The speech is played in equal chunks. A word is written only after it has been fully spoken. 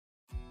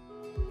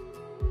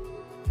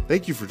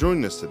Thank you for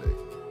joining us today.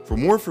 For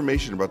more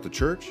information about the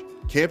church,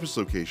 campus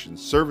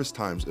locations, service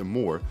times, and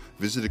more,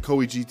 visit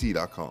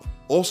ecoegt.com.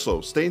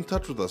 Also, stay in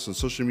touch with us on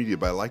social media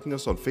by liking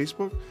us on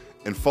Facebook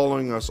and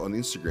following us on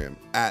Instagram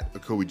at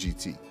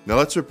ecoegt. Now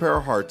let's prepare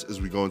our hearts as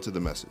we go into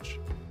the message.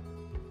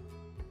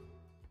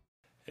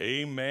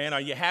 Amen.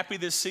 Are you happy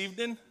this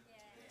evening?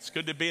 It's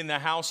good to be in the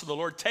house of the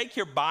Lord. Take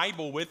your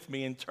Bible with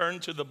me and turn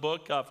to the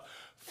book of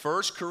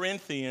 1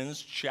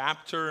 Corinthians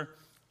chapter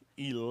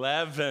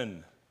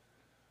 11.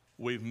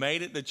 We've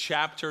made it to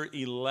chapter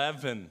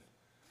 11.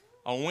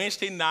 On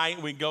Wednesday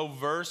night, we go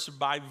verse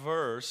by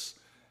verse.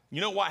 You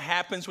know what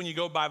happens when you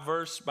go by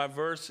verse?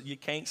 You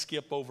can't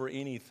skip over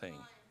anything.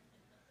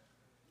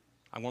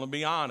 I'm going to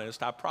be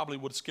honest, I probably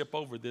would skip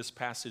over this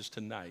passage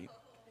tonight.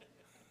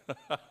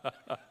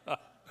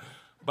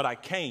 But I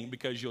can't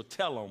because you'll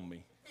tell on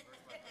me.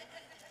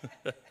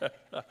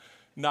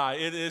 No,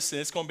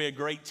 it's going to be a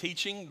great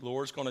teaching. The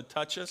Lord's going to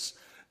touch us,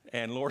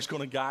 and the Lord's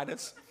going to guide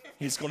us.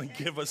 He's going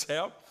to give us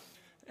help.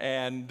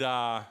 And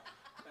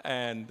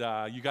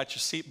you got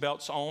your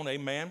seatbelts on,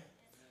 amen?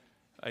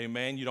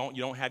 Amen. You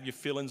don't have your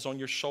feelings on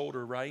your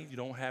shoulder, right? You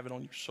don't have it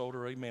on your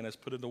shoulder, amen. Let's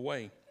put it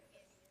away.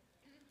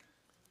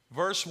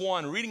 Verse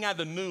 1, reading out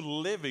the New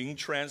Living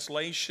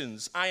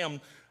Translations. I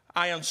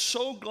am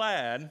so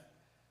glad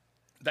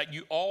that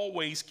you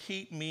always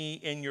keep me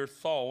in your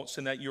thoughts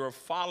and that you are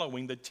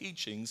following the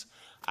teachings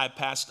I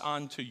passed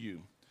on to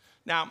you.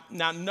 Now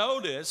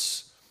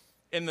notice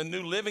in the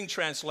New Living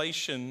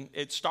Translation,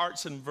 it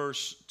starts in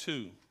verse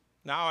 2.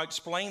 Now I'll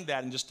explain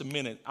that in just a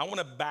minute. I want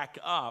to back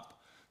up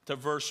to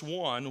verse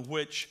 1,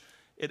 which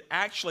it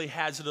actually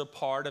has it a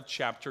part of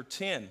chapter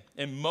 10.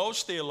 And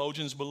most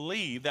theologians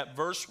believe that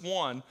verse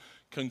 1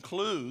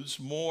 concludes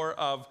more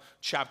of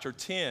chapter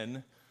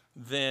 10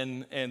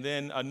 and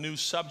then a new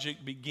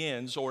subject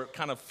begins, or it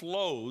kind of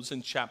flows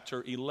in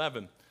chapter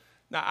 11.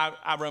 Now,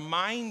 I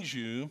remind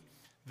you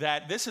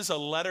that this is a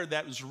letter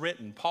that was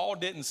written. Paul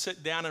didn't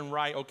sit down and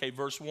write, okay,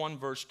 verse 1,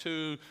 verse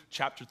 2,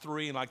 chapter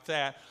 3, and like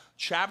that.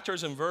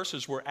 Chapters and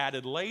verses were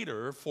added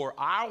later for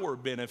our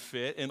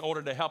benefit in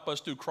order to help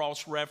us do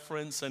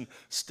cross-reference and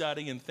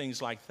study and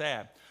things like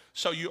that.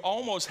 So you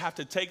almost have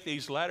to take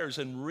these letters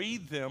and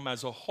read them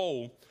as a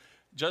whole,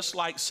 just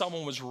like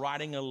someone was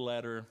writing a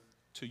letter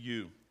to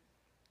you.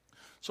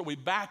 So we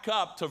back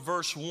up to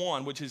verse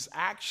 1, which is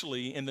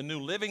actually in the New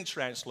Living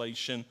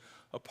Translation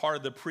a part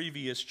of the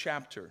previous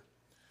chapter.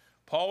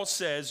 Paul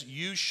says,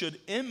 you should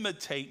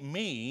imitate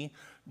me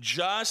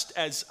just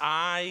as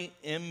I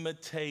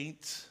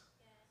imitate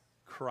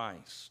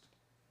Christ.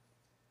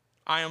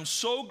 I am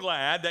so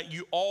glad that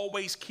you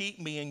always keep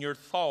me in your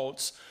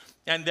thoughts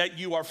and that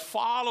you are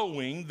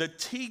following the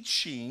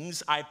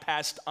teachings I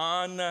passed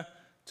on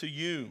to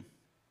you.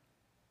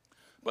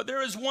 But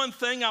there is one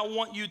thing I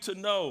want you to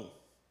know.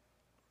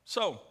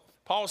 So,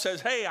 Paul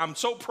says, hey, I'm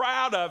so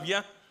proud of you,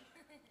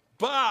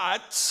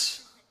 but,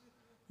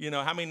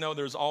 how many know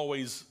there's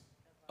always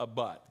a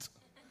but?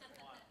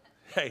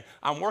 Hey,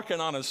 I'm working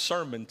on a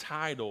sermon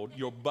titled,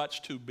 Your Butt's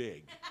Too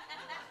Big.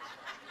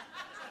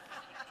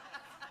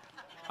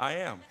 I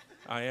am.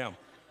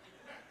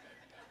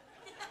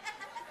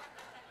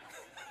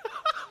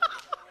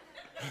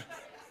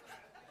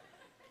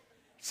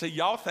 See,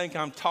 y'all think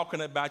I'm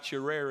talking about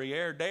your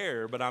derriere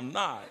there, but I'm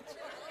not.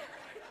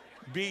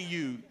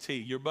 B-U-T,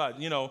 your butt.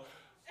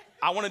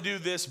 I want to do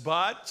this,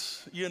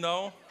 but,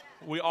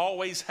 we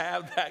always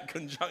have that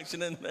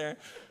conjunction in there.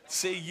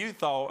 See, you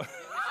thought.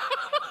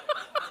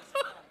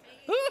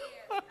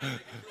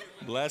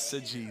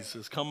 Blessed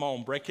Jesus. Come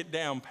on, break it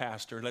down,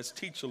 Pastor. Let's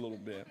teach a little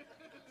bit.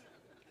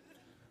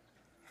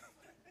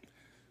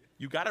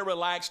 You got to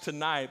relax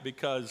tonight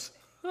because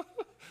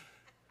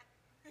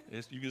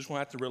you just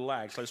want to have to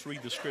relax. Let's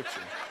read the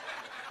scripture.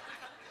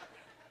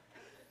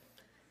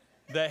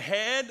 The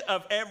head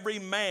of every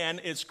man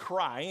is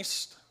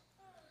Christ.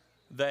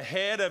 The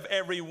head of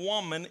every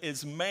woman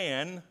is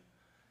man.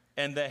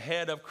 And the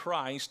head of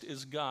Christ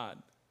is God.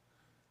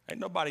 Ain't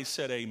nobody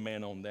said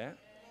amen on that.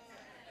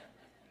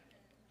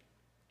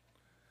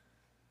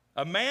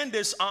 A man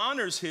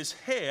dishonors his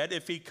head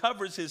if he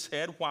covers his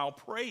head while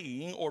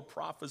praying or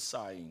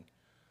prophesying.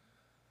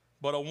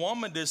 But a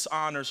woman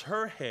dishonors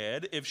her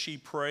head if she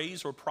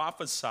prays or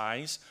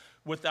prophesies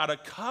without a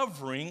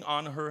covering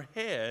on her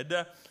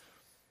head.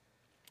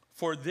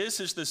 For this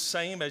is the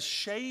same as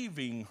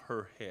shaving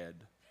her head.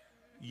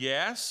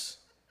 Yes,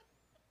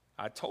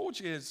 I told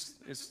you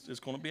it's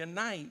going to be a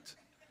night.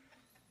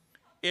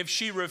 If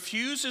she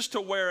refuses to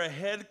wear a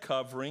head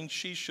covering,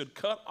 she should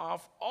cut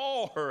off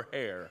all her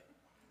hair.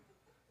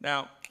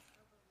 Now,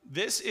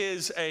 this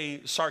is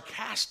a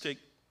sarcastic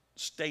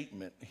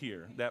statement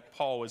here that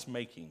Paul is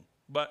making.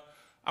 But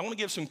I want to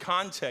give some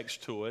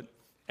context to it,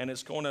 and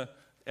it's going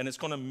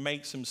to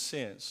make some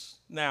sense.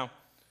 Now,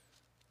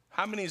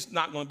 how many is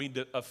not going to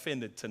be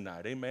offended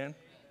tonight? Amen?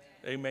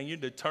 Amen. You're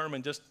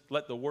determined, just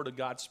let the word of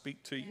God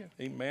speak to you.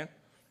 Amen.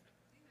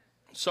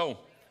 So,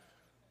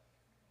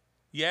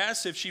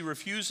 yes, if she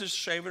refuses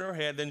shaving her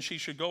head, then she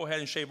should go ahead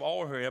and shave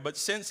all her hair. But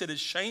since it is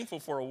shameful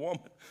for a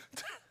woman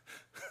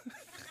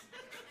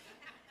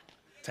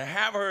To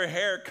have her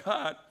hair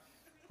cut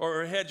or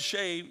her head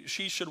shaved,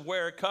 she should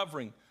wear a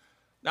covering.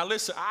 Now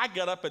listen, I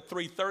got up at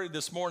 3:30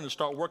 this morning to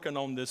start working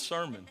on this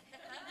sermon.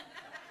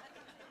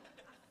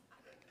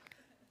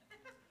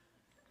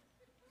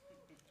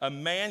 A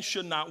man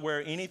should not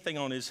wear anything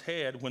on his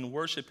head when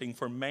worshiping,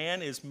 for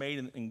man is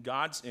made in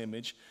God's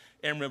image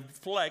and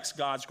reflects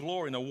God's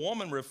glory. And a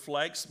woman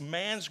reflects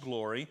man's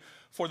glory.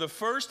 For the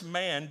first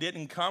man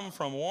didn't come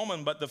from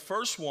woman, but the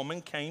first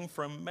woman came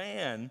from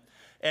man.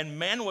 And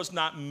man was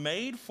not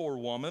made for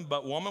woman,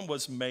 but woman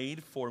was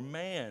made for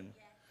man.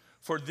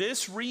 For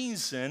this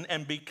reason,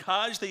 and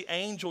because the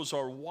angels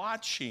are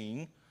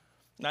watching,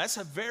 now that's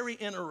a very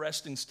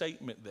interesting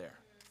statement there.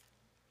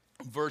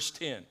 Verse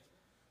 10.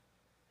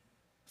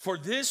 For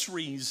this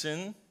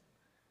reason,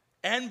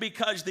 and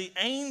because the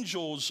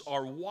angels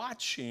are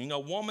watching, a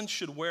woman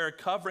should wear a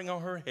covering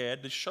on her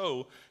head to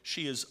show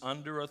she is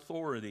under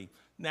authority.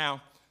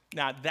 Now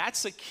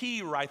that's a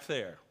key right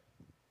there.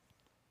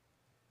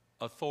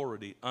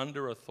 Authority,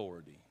 under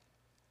authority.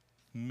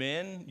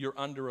 Men, you're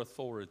under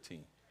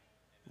authority.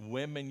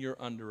 Women, you're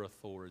under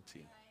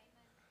authority.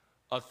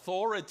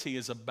 Authority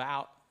is a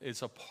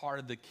part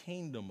of the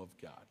kingdom of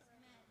God.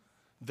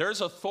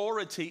 There's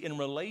authority in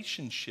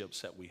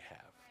relationships that we have.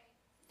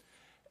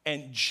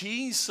 And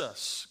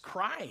Jesus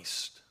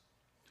Christ,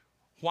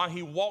 while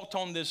he walked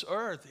on this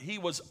earth, he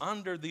was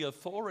under the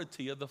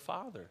authority of the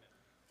Father.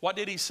 What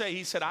did he say?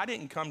 He said, I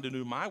didn't come to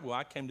do my will,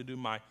 I came to do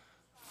my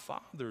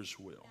Father's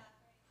will.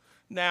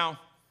 Now,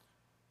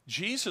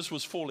 Jesus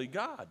was fully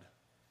God.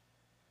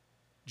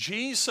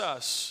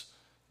 Jesus,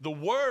 the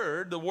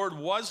Word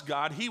was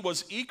God. He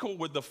was equal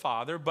with the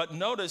Father, but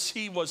notice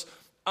he was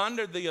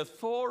under the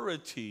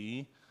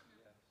authority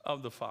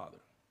of the Father.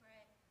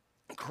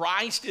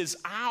 Christ is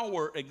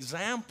our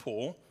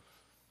example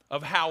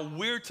of how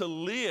we're to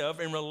live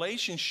in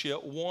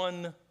relationship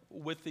one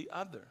with the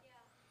other.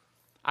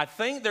 I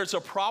think there's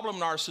a problem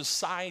in our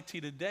society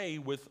today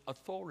with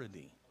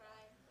authority.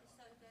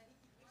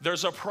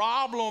 There's a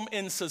problem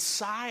in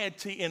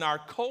society, in our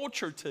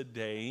culture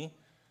today,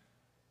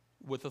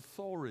 with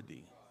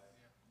authority.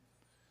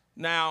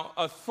 Now,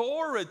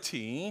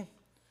 authority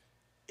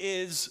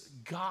is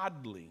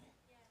godly,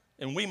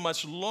 and we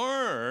must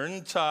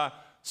learn to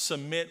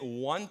submit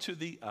one to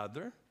the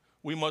other.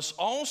 We must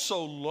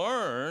also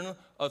learn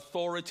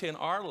authority in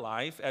our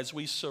life as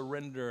we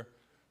surrender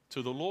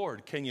to the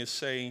Lord. Can you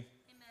say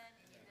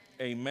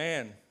amen?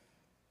 Amen.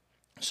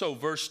 So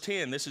verse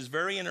 10, this is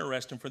very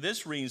interesting. For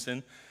this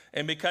reason,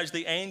 and because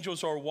the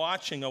angels are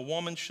watching, a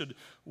woman should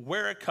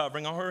wear a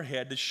covering on her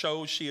head to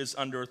show she is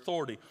under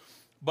authority.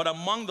 But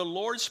among the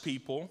Lord's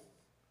people,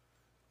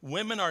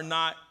 women are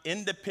not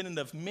independent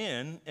of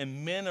men,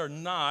 and men are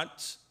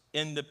not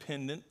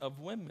independent of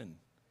women.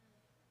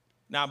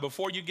 Now,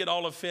 before you get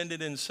all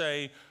offended and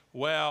say,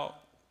 well,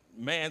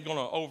 man's going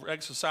to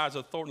over-exercise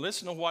authority,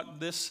 listen to what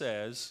this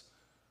says.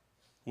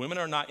 Women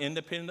are not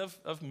independent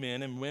of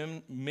men,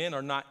 and men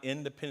are not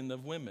independent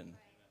of women.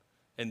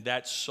 And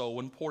that's so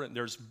important.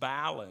 There's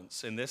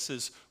balance, and this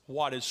is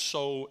what is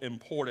so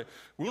important.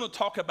 We're going to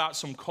talk about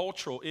some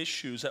cultural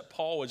issues that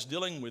Paul is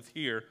dealing with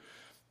here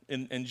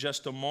in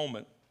just a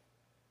moment.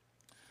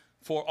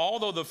 For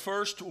although the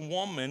first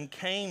woman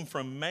came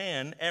from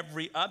man,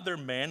 every other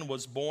man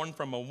was born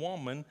from a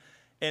woman,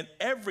 and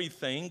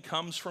everything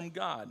comes from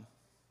God.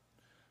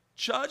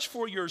 Judge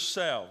for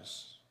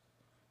yourselves.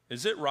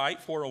 Is it right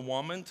for a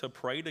woman to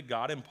pray to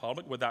God in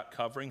public without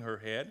covering her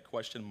head? ?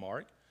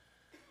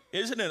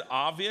 Isn't it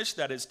obvious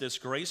that it's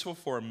disgraceful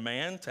for a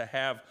man to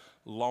have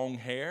long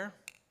hair?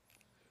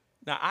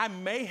 Now, I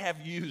may have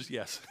used,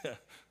 yes,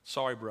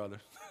 sorry, brother.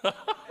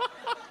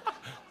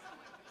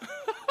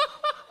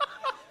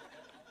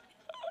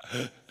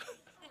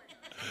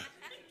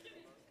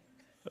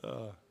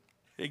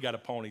 He got a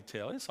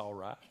ponytail. It's all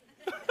right.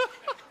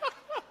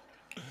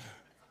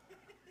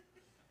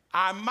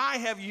 I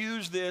might have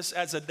used this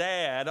as a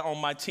dad on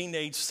my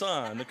teenage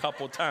son a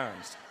couple of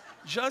times.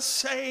 Just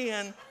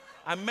saying,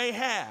 I may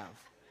have.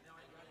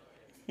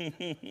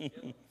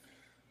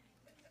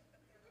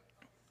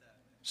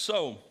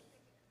 So,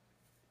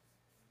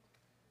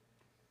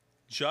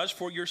 judge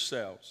for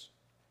yourselves.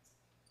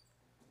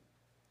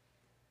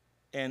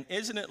 And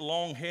isn't it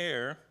long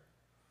hair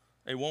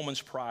a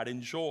woman's pride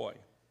and joy?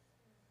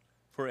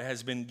 For it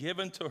has been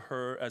given to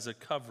her as a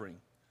covering.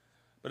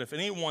 But if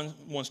anyone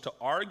wants to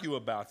argue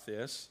about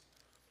this,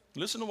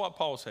 listen to what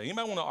Paul said.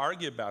 Anybody want to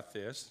argue about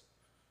this?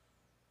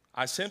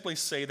 I simply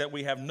say that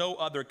we have no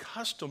other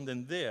custom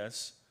than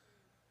this,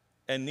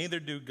 and neither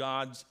do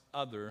God's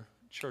other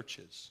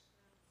churches.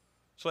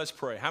 So let's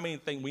pray. How many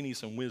think we need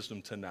some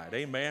wisdom tonight?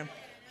 Amen?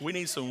 We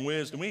need some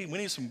wisdom. We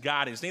need some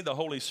guidance. We need the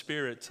Holy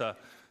Spirit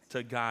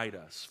to guide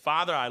us.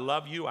 Father, I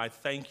love you. I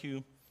thank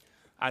you.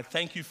 I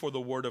thank you for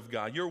the word of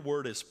God. Your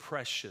word is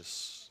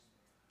precious.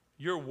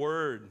 Your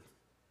word,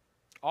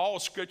 all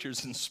scripture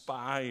is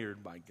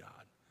inspired by God.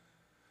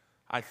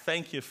 I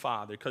thank you,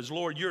 Father, because,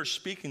 Lord, you're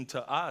speaking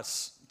to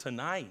us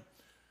tonight.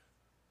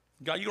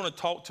 God, you're going to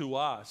talk to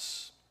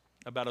us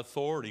about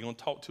authority. You're going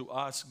to talk to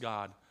us,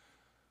 God,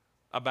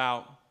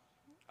 about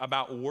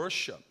about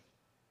worship,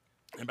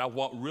 about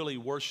what really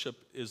worship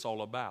is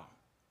all about.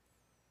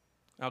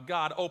 Now,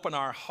 God, open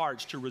our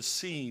hearts to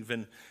receive.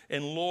 And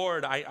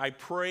Lord, I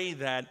pray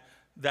that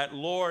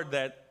Lord,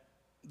 that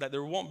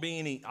there won't be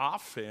any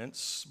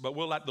offense, but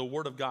we'll let the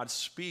Word of God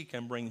speak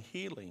and bring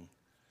healing.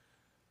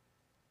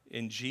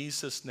 In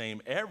Jesus'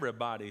 name,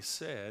 everybody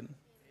said,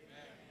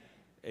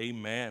 amen.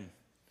 Amen.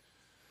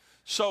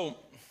 So,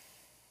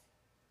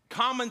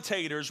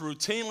 commentators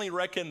routinely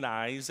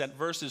recognize that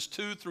verses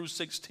 2 through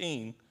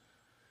 16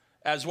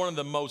 as one of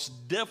the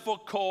most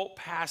difficult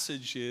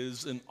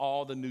passages in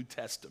all the New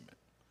Testament.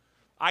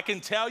 I can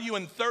tell you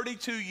in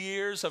 32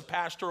 years of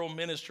pastoral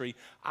ministry,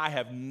 I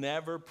have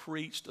never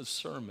preached a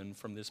sermon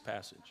from this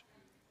passage.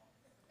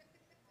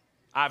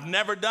 I've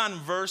never done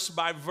verse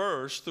by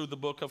verse through the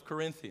book of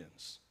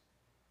Corinthians.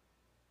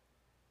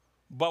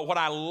 But what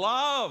I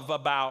love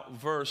about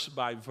verse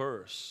by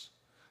verse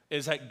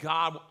is that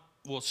God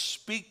will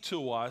speak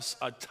to us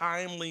a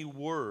timely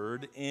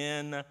word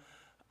in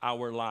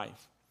our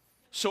life.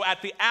 So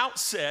at the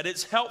outset,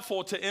 it's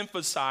helpful to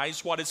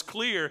emphasize what is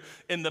clear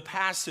in the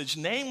passage,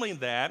 namely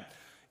that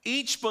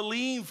each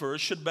believer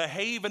should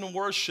behave and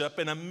worship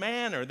in a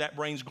manner that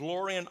brings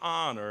glory and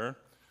honor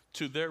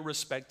to their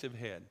respective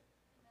head,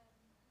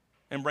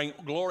 and bring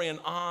glory and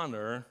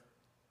honor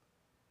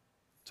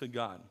to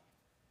God.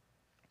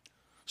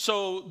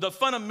 So the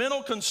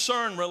fundamental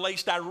concern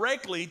relates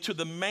directly to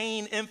the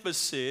main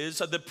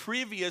emphasis of the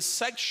previous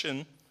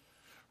section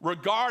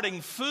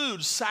regarding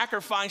food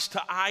sacrificed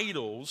to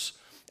idols.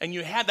 And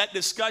you had that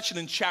discussion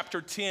in chapter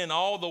 10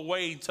 all the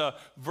way to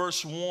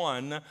verse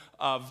 1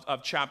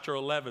 of chapter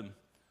 11.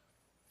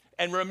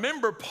 And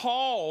remember,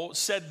 Paul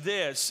said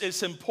this: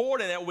 it's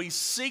important that we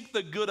seek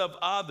the good of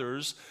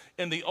others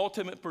in the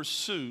ultimate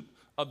pursuit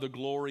of the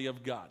glory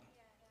of God.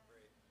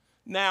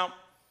 Now,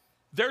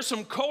 there's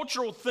some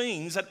cultural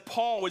things that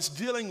Paul is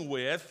dealing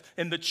with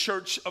in the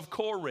church of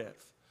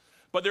Corinth.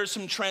 But there's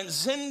some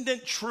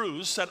transcendent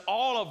truths that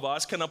all of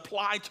us can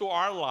apply to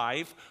our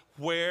life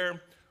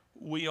where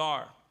we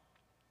are.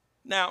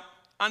 Now,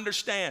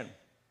 understand,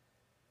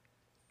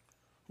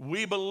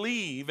 we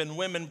believe in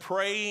women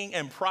praying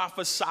and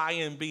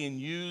prophesying and being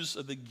used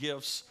of the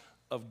gifts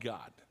of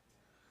God.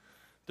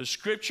 The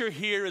scripture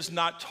here is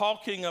not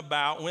talking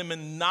about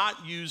women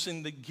not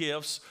using the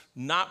gifts,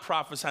 not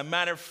prophesying.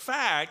 Matter of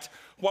fact,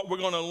 what we're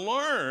going to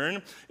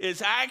learn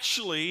is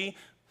actually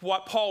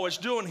what Paul is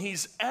doing.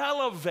 He's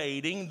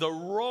elevating the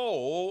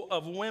role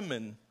of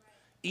women,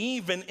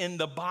 even in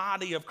the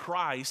body of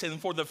Christ.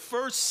 And for the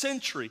first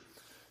century,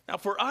 now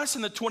for us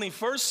in the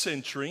 21st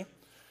century,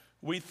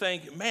 we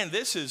think, man,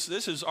 this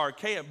is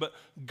archaic. But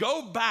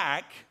go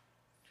back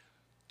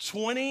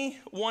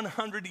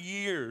 2,100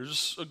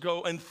 years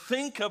ago and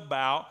think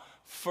about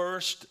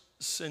first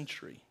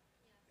century.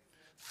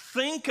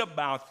 Think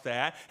about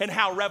that and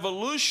how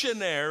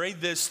revolutionary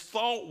this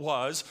thought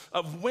was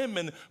of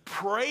women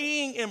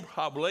praying in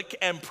public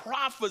and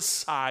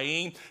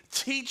prophesying,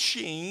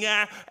 teaching,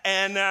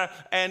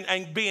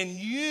 and being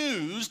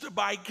used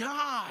by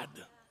God.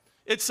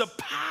 It's a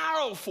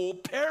powerful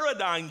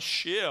paradigm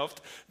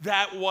shift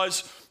that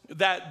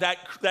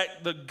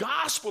the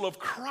gospel of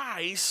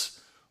Christ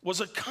was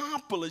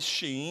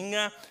accomplishing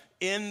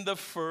in the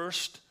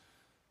first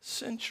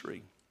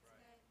century.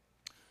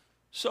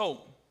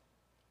 So,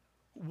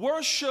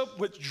 worship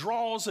which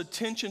draws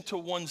attention to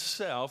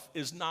oneself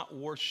is not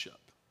worship.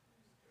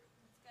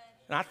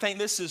 And I think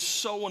this is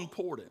so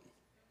important.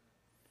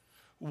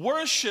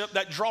 Worship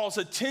that draws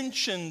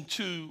attention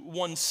to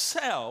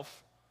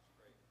oneself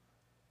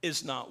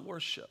is not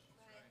worship.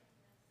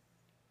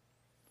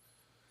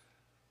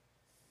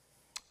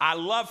 I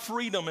love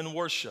freedom in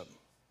worship.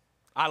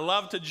 I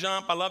love to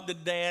jump, I love to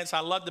dance,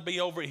 I love to be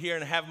over here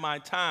and have my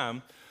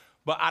time,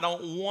 but I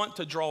don't want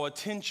to draw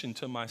attention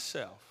to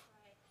myself.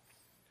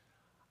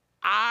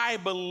 I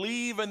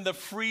believe in the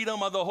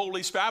freedom of the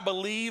Holy Spirit. I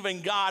believe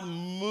in God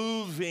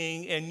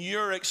moving in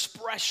your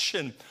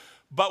expression.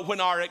 But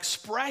when our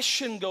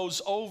expression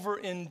goes over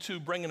into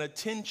bringing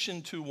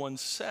attention to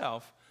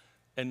oneself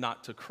and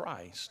not to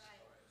Christ,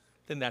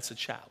 then that's a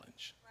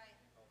challenge.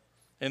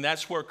 And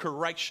that's where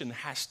correction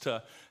has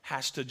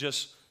to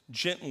just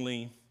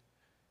gently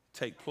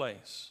take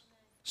place.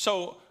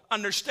 So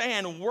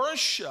understand,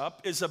 worship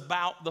is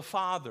about the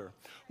Father.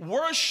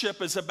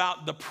 Worship is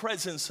about the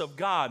presence of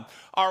God.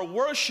 Our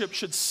worship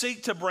should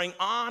seek to bring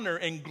honor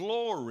and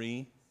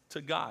glory to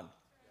God.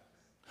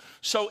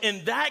 So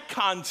in that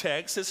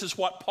context, this is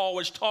what Paul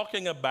is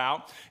talking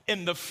about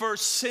in the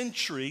first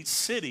century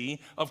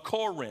city of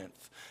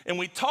Corinth. And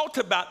we talked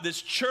about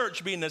this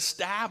church being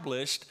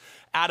established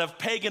out of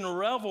pagan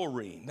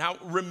revelry. Now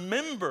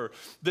remember,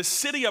 the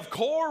city of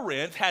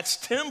Corinth has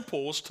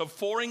temples to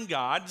foreign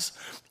gods,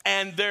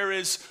 and there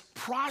is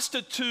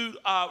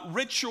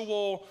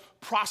ritual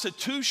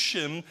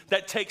prostitution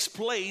that takes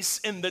place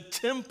in the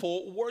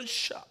temple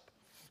worship.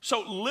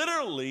 So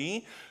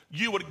literally,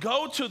 you would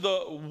go to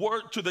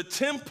the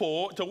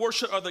temple to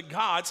worship other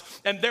gods,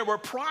 and there were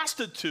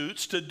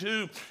prostitutes to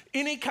do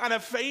any kind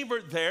of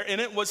favor there, and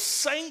it was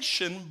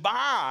sanctioned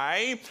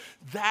by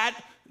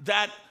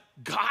that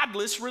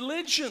godless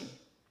religion.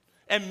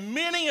 And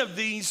many of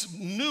these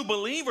new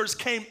believers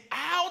came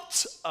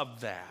out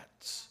of that.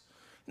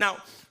 Now,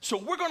 so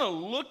we're going to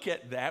look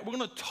at that. We're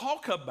going to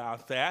talk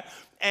about that.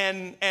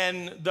 And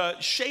the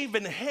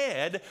shaven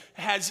head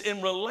has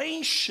in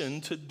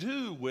relation to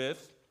do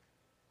with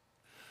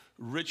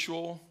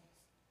ritual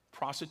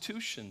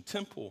prostitution,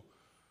 temple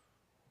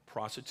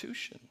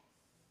prostitution.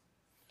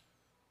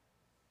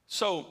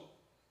 So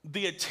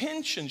the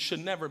attention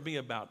should never be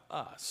about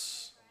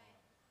us.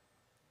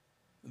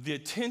 The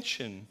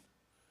attention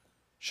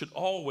should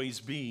always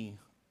be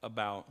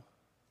about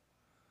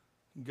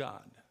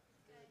God.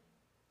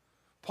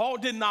 Paul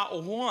did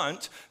not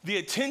want the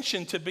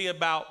attention to be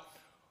about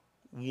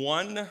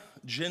one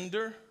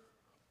gender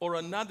or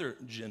another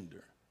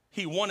gender.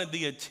 He wanted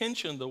the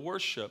attention, the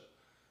worship,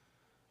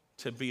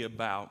 to be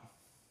about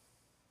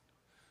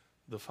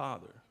the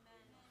Father.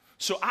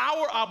 So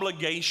our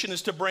obligation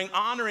is to bring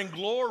honor and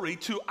glory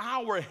to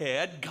our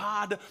head,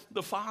 God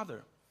the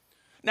Father.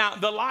 Now,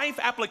 the Life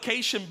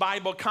Application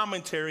Bible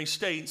Commentary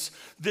states,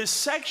 this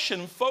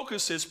section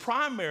focuses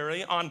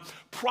primarily on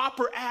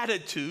proper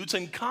attitudes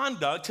and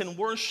conduct in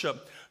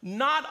worship,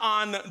 not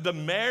on the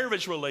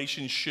marriage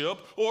relationship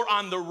or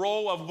on the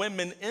role of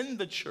women in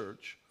the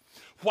church.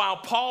 While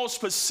Paul's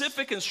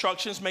specific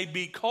instructions may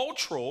be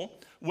cultural,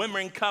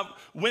 women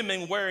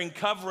wearing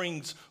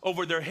coverings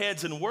over their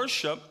heads in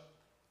worship,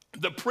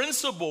 the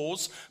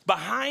principles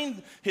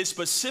behind his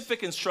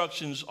specific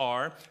instructions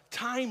are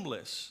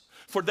timeless.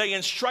 For they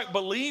instruct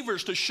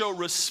believers to show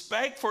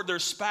respect for their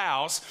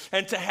spouse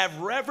and to have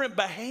reverent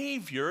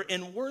behavior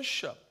in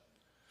worship.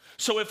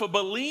 So if a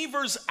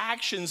believer's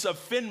actions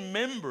offend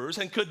members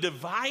and could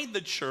divide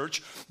the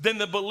church, then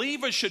the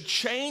believer should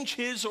change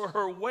his or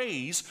her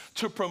ways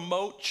to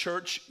promote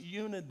church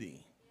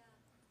unity.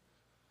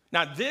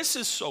 Now, this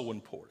is so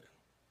important.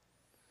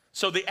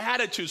 So the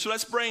attitude, so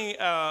let's bring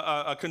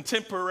a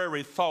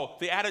contemporary thought,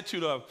 the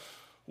attitude of,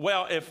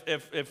 well,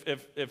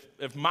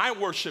 if my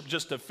worship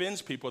just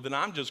offends people, then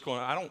I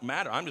don't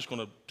matter. I'm just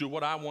going to do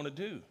what I want to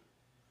do.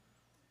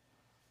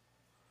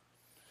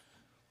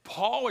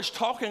 Paul is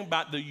talking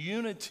about the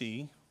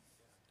unity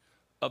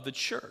of the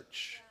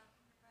church.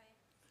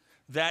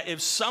 That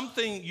if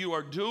something you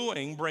are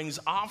doing brings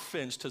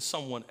offense to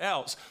someone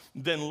else,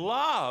 then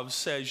love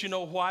says, you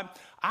know what?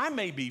 I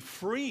may be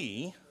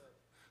free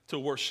to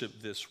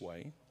worship this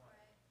way,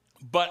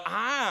 but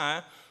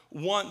I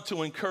want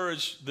to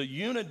encourage the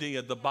unity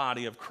of the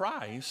body of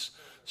Christ,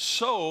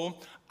 so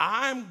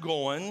I'm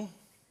going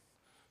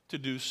to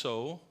do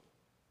so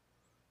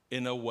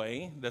in a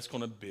way that's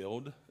going to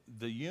build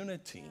the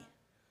unity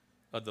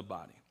of the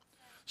body.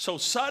 So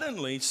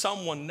suddenly,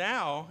 someone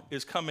now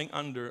is coming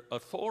under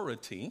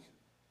authority,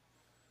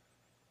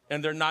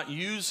 and they're not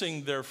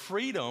using their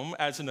freedom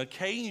as an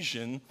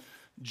occasion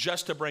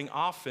just to bring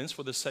offense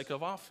for the sake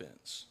of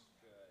offense.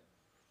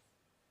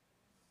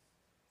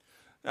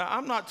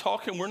 Now,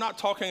 we're not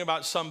talking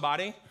about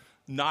somebody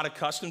not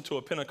accustomed to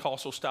a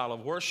Pentecostal style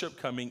of worship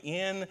coming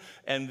in,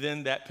 and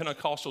then that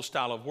Pentecostal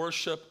style of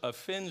worship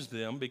offends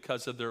them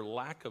because of their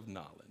lack of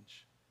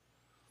knowledge.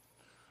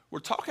 We're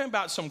talking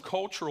about some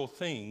cultural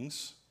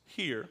things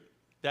here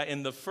that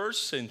in the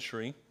first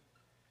century,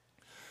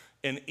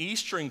 in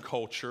Eastern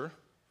culture,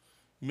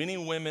 many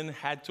women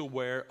had to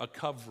wear a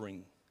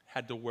covering,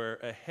 had to wear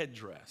a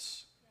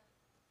headdress.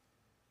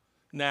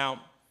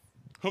 Now,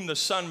 whom the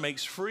Son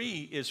makes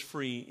free is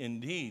free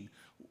indeed.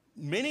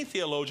 Many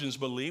theologians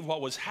believe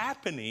what was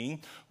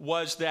happening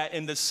was that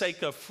in the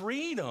sake of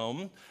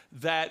freedom,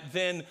 that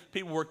then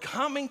people were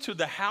coming to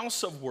the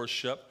house of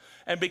worship,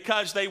 and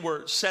because they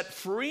were set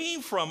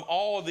free from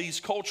all these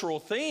cultural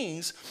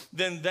things,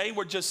 then they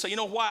would just say, you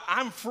know what,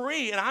 I'm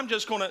free and I'm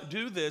just going to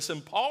do this.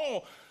 And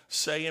Paul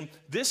saying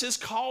this is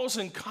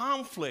causing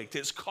conflict.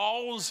 It's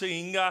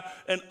causing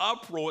an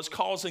uproar. It's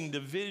causing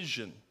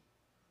division.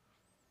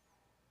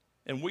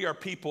 And we are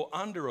people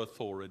under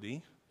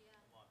authority.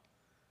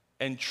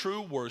 And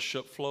true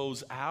worship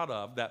flows out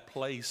of that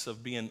place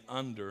of being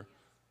under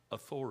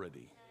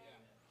authority.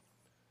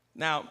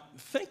 Now,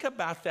 think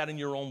about that in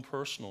your own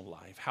personal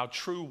life, how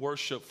true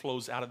worship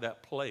flows out of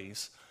that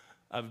place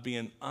of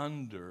being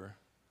under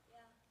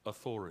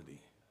authority.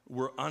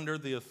 We're under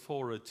the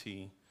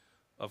authority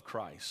of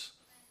Christ.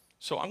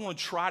 So I'm going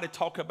to try to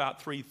talk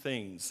about three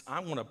things.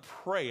 I'm going to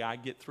pray I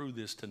get through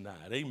this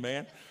tonight.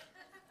 Amen.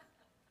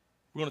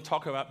 We're going to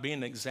talk about being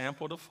an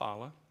example to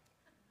follow.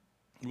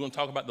 We're going to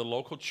talk about the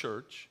local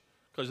church,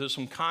 because there's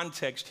some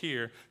context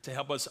here to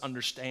help us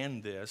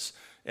understand this.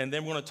 And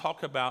then we're going to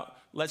talk about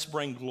let's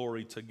bring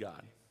glory to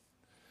God.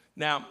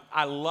 Now,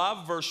 I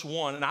love verse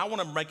 1, and I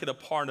want to make it a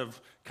part of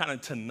kind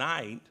of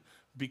tonight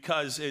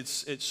because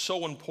it's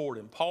so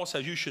important. Paul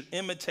says you should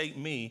imitate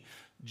me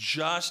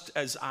just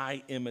as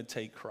I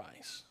imitate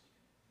Christ.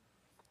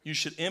 You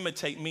should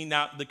imitate me.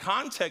 Now, the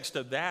context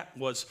of that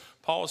was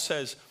Paul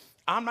says,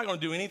 I'm not going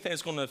to do anything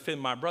that's going to offend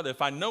my brother.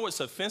 If I know it's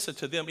offensive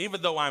to them,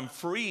 even though I'm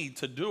free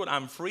to do it,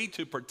 I'm free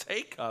to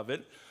partake of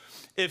it.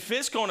 If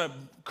it's going to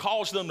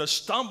cause them to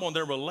stumble in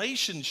their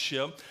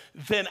relationship,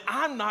 then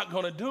I'm not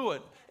going to do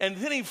it. And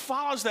then he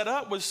follows that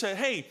up with saying,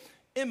 hey,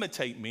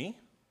 imitate me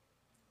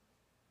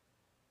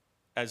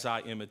as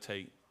I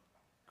imitate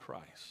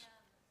Christ.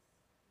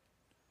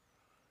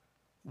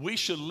 We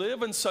should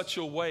live in such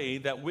a way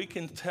that we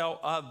can tell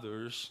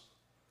others,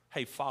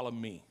 hey, follow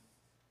me.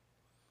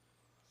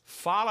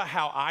 Follow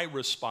how I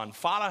respond.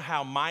 Follow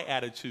how my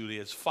attitude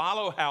is.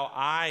 Follow how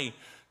I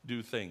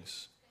do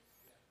things.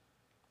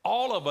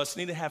 All of us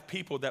need to have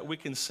people that we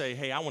can say,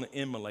 hey, I want to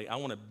emulate. I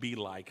want to be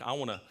like. I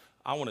want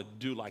to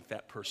do like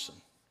that person.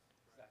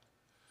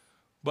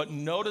 But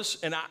notice,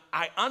 and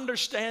I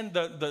understand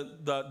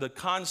the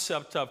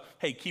concept of,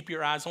 hey, keep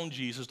your eyes on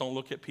Jesus. Don't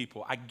look at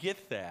people. I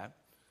get that.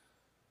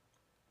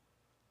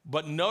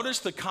 But notice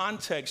the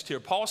context here.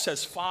 Paul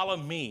says, follow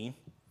me.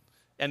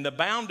 And the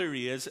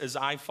boundary is, as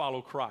I follow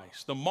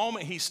Christ. The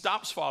moment he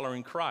stops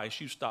following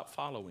Christ, you stop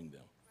following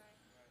them.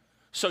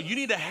 So you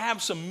need to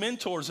have some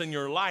mentors in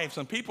your life,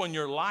 some people in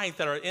your life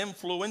that are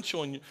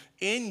influential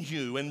in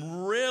you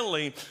and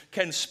really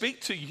can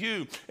speak to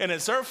you. And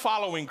as they're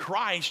following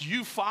Christ,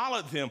 you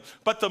follow them.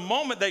 But the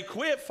moment they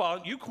quit,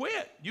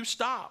 you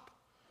stop.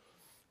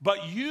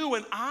 But you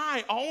and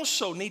I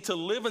also need to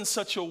live in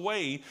such a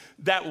way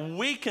that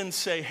we can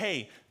say,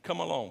 hey, come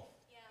along.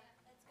 Yeah,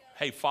 let's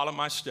go. Hey, follow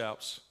my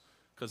steps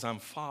because I'm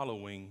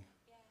following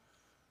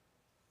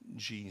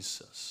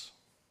Jesus.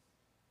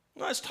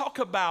 Now, let's talk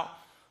about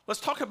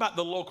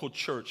the local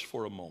church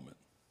for a moment.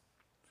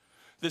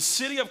 The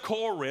city of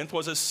Corinth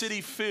was a city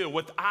filled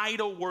with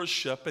idol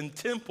worship and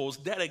temples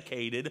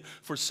dedicated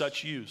for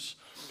such use.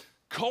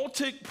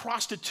 Cultic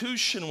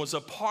prostitution was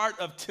a part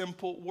of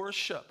temple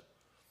worship.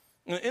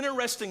 An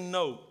interesting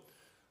note,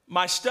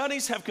 my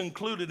studies have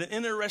concluded an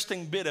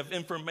interesting bit of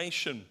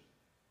information.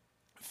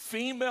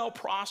 Female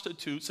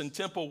prostitutes in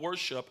temple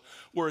worship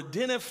were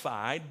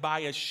identified by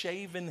a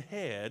shaven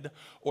head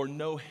or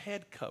no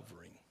head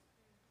covering.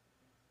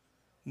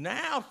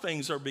 Now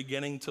things are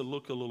beginning to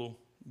look a little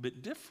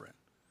bit different.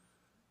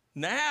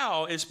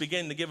 Now it's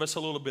beginning to give us a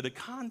little bit of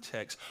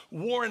context.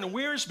 Warren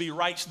Wiersbe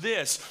writes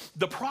this: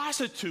 the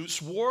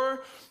prostitutes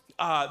wore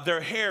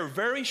their hair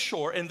very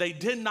short, and they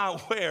did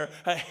not wear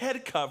a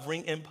head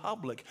covering in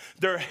public.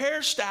 Their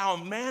hairstyle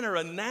and manner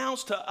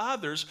announced to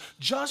others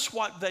just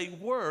what they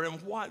were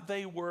and what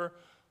they were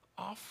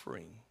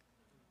offering.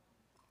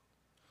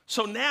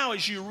 So now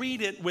as you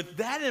read it with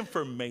that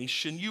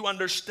information, you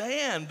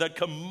understand the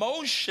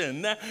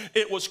commotion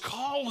it was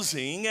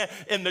causing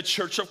in the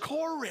church of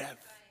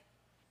Corinth.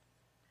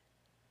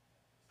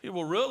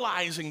 People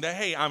realizing that,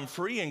 hey, I'm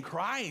free in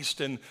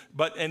Christ, and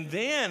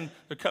then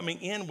they're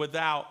coming in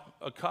without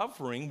a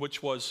covering,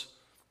 which was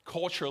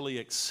culturally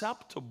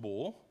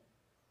acceptable.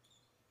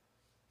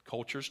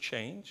 Cultures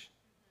change.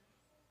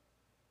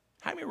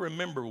 How many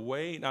remember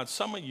now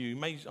some of you,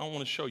 I don't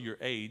want to show your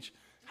age,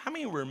 how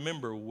many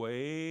remember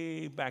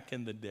way back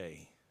in the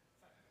day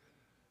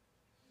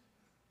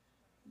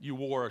you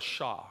wore a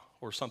shawl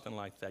or something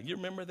like that? You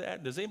remember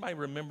that? Does anybody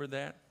remember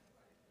that?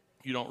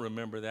 You don't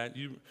remember that.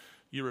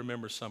 You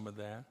remember some of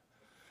that.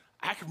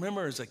 I can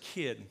remember as a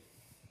kid,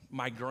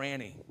 my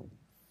granny,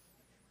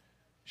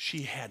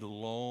 she had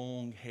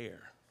long hair.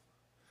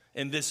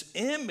 And this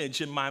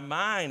image in my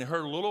mind,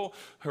 her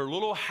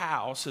little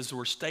house as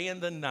we're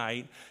staying the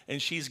night,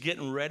 and she's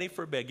getting ready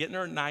for bed, getting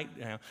her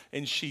nightgown,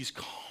 and she's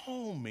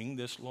combing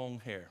this long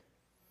hair.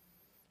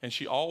 And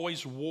she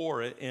always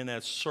wore it in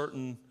a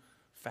certain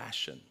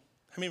fashion.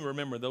 How many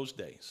remember those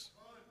days?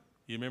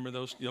 You remember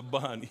those? Yeah,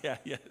 bun, yeah.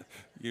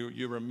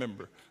 You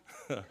remember.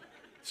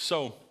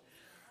 So,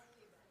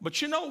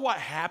 but you know what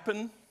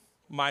happened?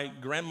 My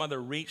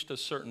grandmother reached a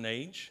certain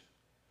age,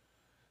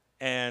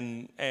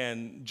 and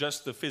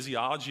just the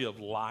physiology of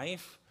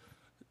life,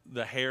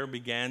 the hair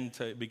began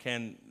to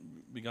become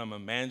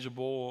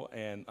unmanageable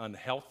and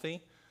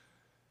unhealthy,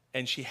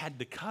 and she had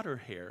to cut her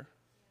hair.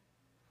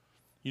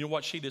 You know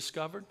what she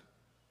discovered?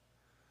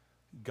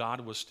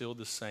 God was still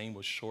the same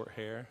with short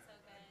hair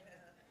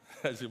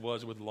as it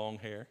was with long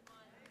hair.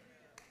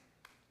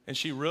 And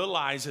she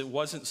realized it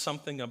wasn't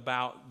something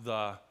about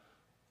the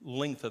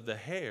length of the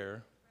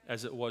hair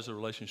as it was the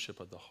relationship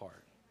of the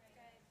heart.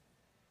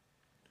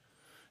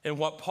 And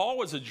what Paul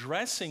was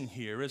addressing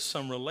here is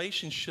some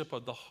relationship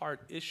of the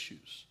heart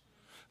issues.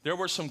 There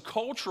were some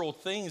cultural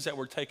things that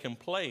were taking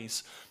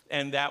place,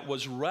 and that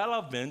was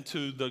relevant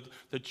to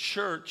the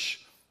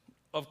church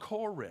of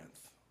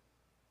Corinth.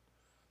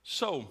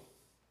 So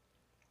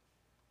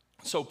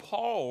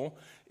Paul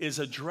is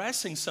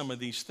addressing some of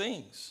these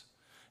things.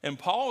 And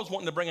Paul is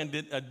wanting to bring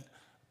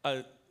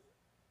a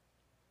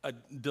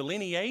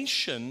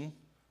delineation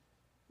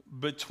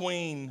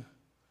between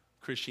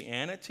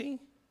Christianity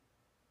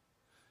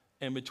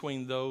and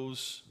between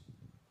those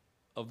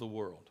of the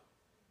world.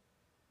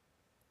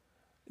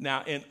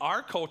 Now, in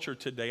our culture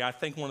today, I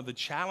think one of the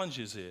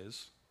challenges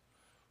is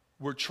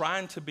we're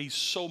trying to be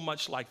so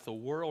much like the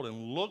world and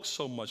look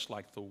so much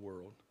like the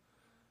world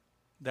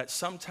that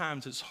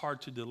sometimes it's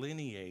hard to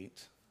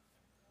delineate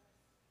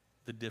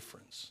the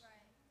difference.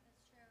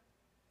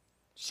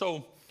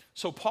 So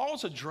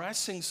Paul's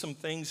addressing some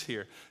things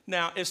here.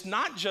 Now, it's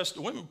not just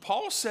women.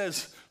 Paul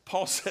says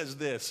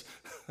this.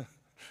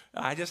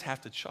 I just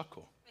have to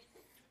chuckle.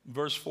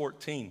 Verse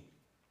 14.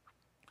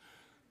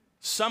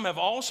 Some have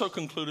also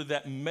concluded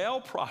that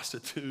male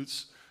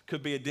prostitutes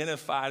could be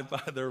identified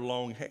by their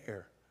long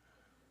hair.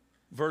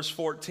 Verse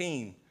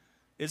 14.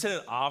 Isn't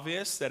it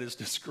obvious that it's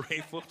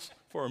disgraceful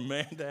for a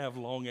man to have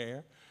long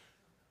hair?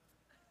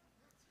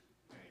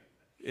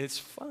 It's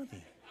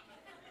funny.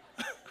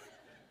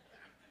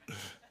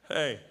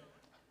 Hey.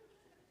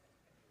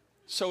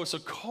 So it's a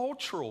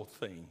cultural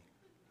thing.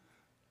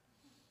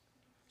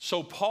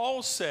 So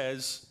Paul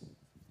says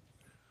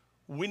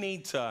we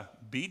need to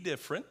be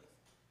different.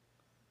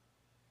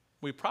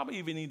 We probably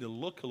even need to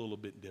look a little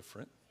bit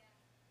different.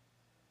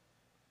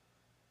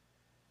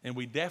 And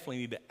we definitely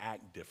need to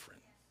act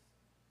different.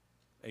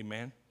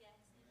 Amen?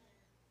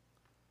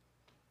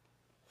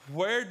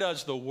 Where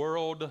does the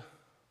world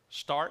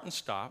start and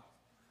stop?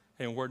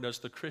 And where does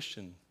the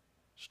Christian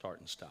start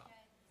and stop?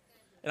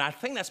 And I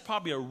think that's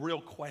probably a real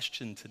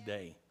question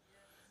today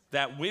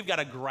that we've got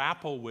to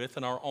grapple with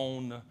in our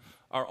own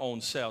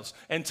selves.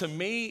 And to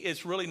me,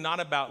 it's really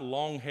not about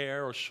long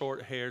hair or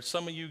short hair.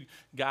 Some of you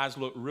guys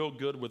look real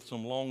good with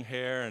some long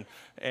hair,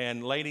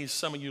 and ladies,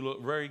 some of you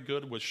look very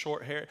good with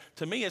short hair.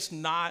 To me, it's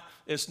not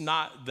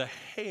the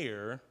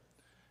hair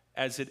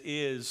as it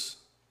is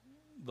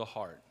the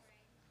heart,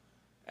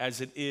 as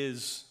it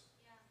is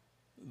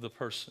the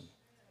person,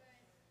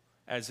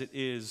 as it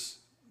is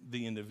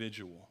the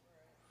individual.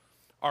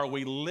 Are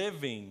we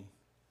living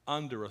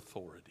under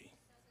authority?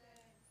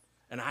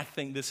 And I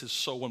think this is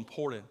so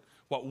important.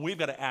 What we've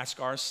got to ask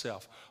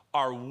ourselves,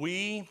 are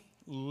we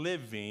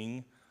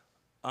living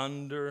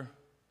under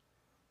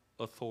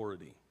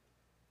authority?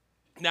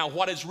 Now,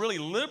 what is really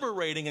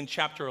liberating in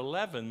chapter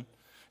 11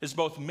 is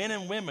both men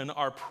and women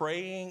are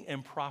praying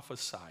and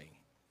prophesying.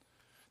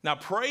 Now,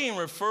 praying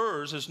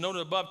refers, as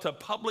noted above, to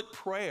public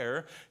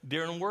prayer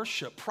during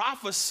worship.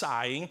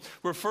 Prophesying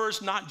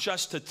refers not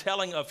just to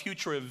telling of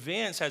future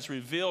events as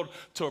revealed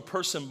to a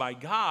person by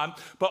God,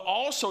 but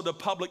also to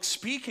public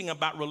speaking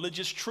about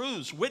religious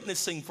truths,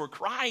 witnessing for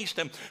Christ,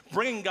 and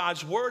bringing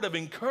God's word of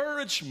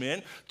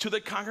encouragement to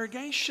the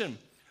congregation.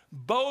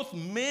 Both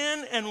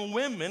men and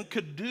women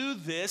could do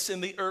this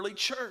in the early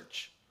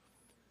church.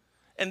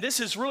 And this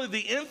is really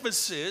the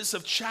emphasis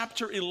of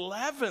chapter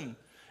 11.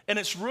 And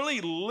it's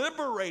really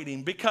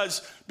liberating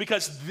because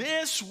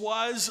this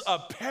was a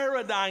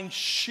paradigm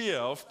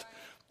shift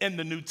in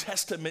the New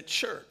Testament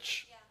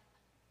church. Yeah.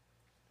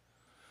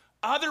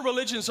 Other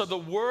religions of the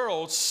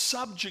world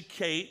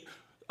subjugate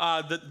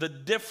the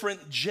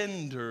different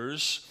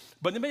genders,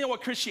 but you know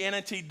what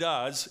Christianity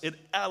does? It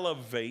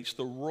elevates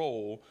the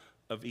role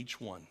of each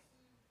one.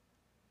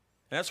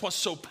 And that's what's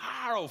so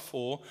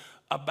powerful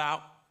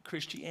about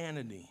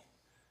Christianity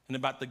and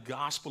about the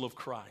gospel of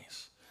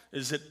Christ.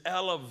 Is it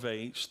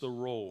elevates the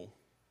role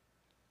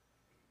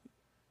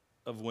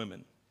of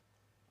women.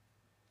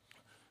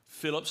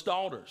 Philip's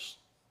daughters.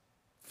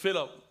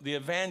 Philip the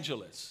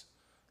evangelist.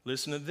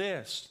 Listen to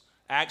this.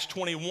 Acts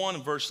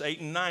 21, verse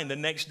 8 and 9. The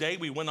next day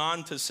we went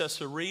on to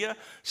Caesarea,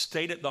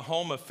 stayed at the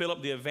home of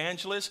Philip the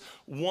evangelist,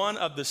 one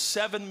of the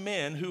 7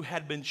 men who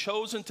had been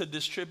chosen to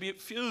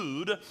distribute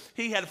food.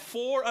 He had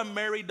 4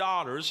 unmarried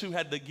daughters who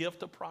had the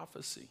gift of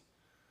prophecy.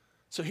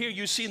 So here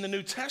you see in the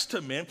New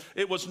Testament,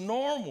 it was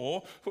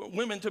normal for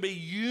women to be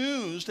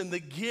used in the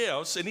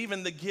gifts and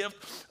even the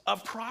gift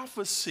of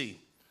prophecy.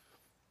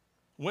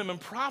 Women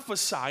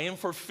prophesying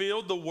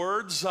fulfilled the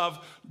words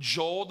of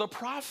Joel the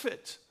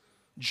prophet.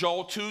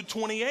 Joel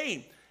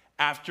 2:28.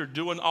 After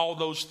doing all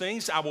those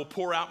things, I will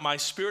pour out my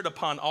spirit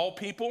upon all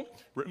people.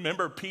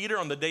 Remember, Peter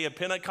on the day of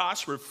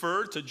Pentecost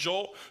referred to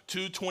Joel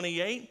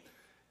 2:28.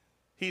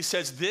 He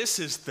says, this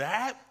is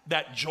that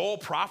Joel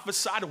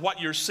prophesied. What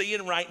you're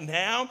seeing right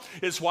now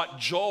is what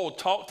Joel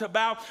talked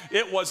about.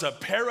 It was a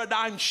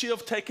paradigm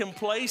shift taking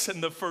place in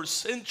the first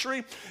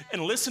century.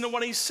 And listen to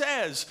what he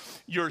says.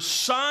 Your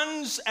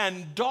sons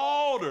and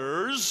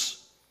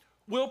daughters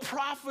will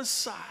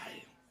prophesy.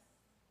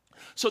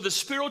 So the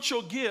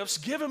spiritual gifts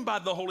given by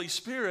the Holy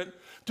Spirit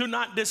do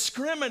not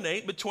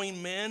discriminate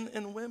between men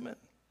and women.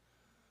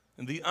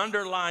 And the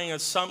underlying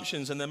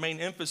assumptions and the main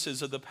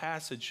emphasis of the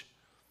passage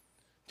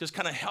just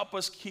kind of help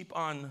us keep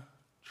on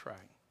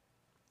track.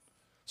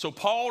 So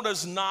Paul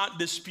does not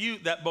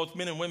dispute that both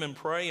men and women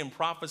pray and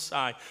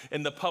prophesy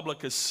in the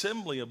public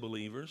assembly of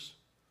believers.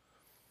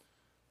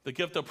 The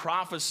gift of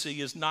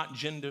prophecy is not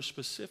gender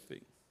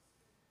specific.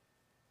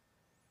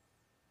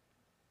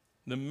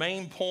 The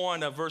main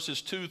point of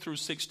verses 2 through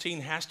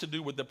 16 has to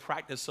do with the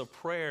practice of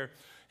prayer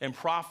and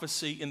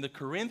prophecy in the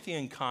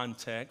Corinthian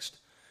context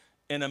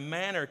in a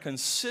manner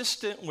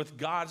consistent with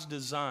God's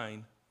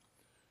design,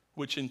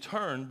 which in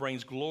turn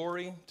brings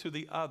glory to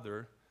the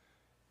other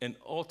and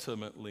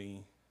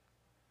ultimately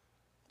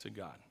to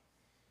God.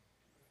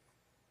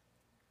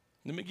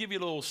 Let me give you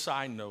a little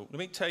side note. Let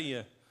me tell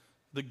you,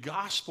 the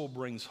gospel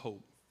brings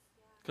hope.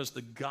 Because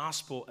the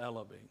gospel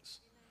elevates.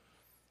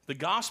 The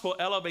gospel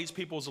elevates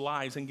people's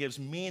lives and gives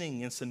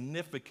meaning and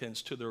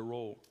significance to their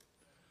role.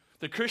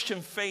 The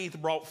Christian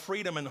faith brought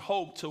freedom and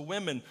hope to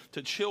women,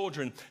 to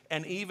children,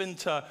 and even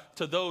to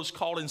those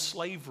caught in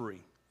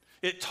slavery.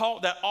 It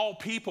taught that all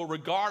people,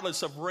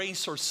 regardless of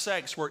race or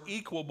sex, were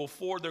equal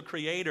before their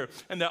Creator,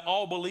 and that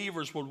all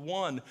believers were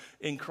one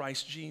in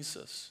Christ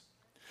Jesus.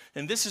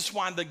 And this is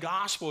why the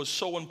gospel is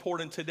so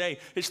important today.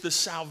 It's the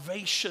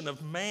salvation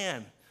of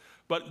man.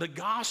 But the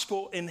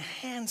gospel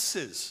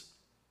enhances.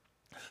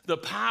 The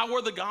power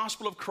of the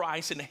gospel of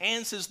Christ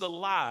enhances the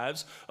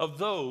lives of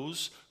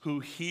those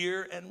who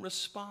hear and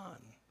respond.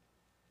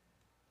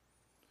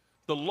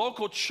 The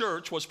local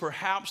church was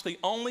perhaps the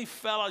only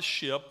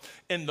fellowship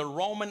in the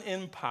Roman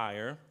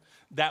Empire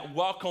that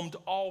welcomed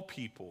all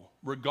people,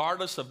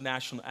 regardless of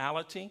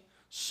nationality,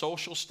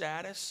 social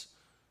status,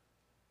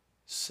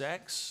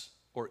 sex,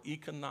 or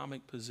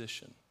economic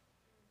position.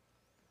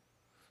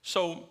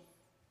 So,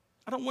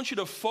 I don't want you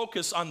to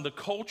focus on the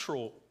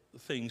cultural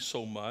things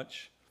so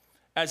much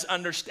as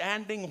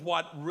understanding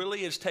what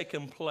really has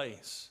taken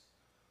place.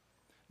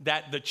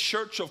 That the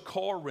church of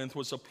Corinth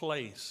was a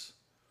place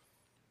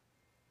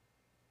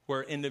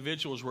where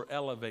individuals were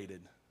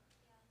elevated.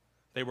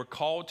 They were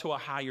called to a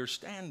higher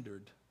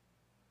standard,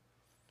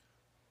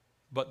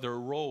 but their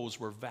roles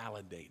were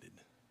validated.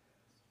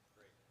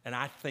 And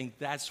I think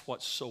that's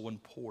what's so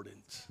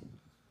important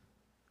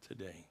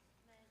today.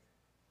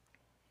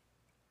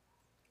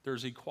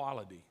 There's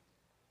equality.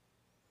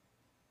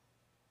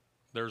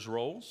 There's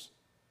roles,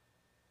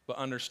 but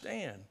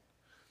understand,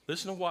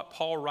 listen to what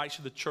Paul writes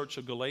to the church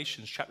of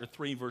Galatians, chapter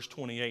 3, verse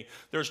 28.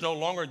 There's no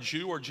longer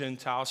Jew or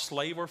Gentile,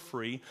 slave or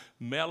free,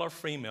 male or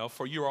female,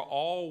 for you are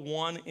all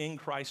one in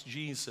Christ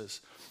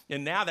Jesus.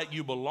 And now that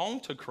you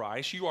belong to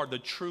Christ, you are the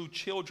true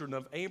children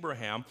of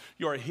Abraham.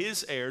 You are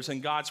his heirs,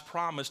 and God's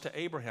promise to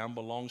Abraham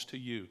belongs to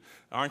you.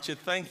 Aren't you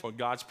thankful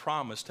God's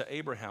promise to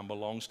Abraham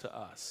belongs to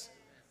us?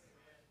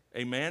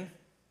 Amen?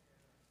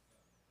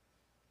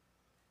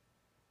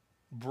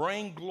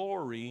 Bring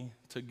glory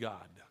to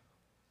God.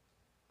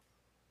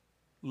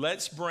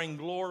 Let's bring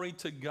glory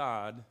to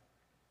God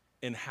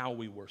in how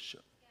we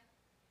worship.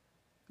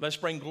 Let's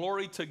bring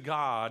glory to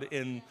God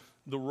in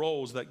the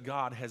roles that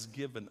God has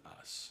given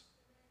us.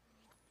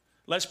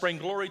 Let's bring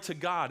glory to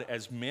God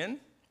as men.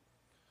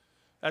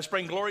 Let's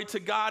bring glory to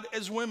God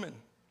as women.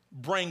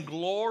 Bring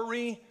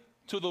glory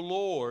to the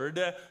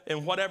Lord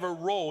in whatever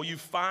role you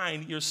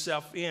find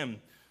yourself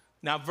in.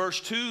 Now, verse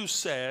 2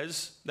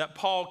 says that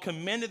Paul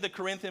commended the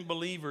Corinthian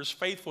believers'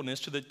 faithfulness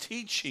to the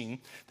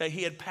teaching that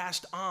he had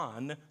passed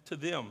on to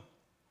them.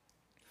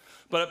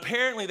 But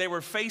apparently they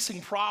were facing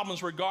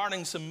problems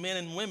regarding some men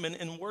and women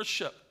in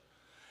worship.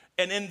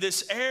 And in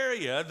this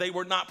area, they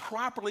were not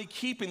properly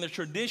keeping the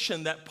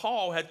tradition that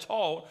Paul had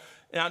taught.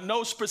 Now,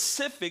 no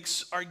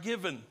specifics are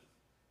given.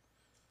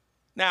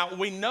 Now,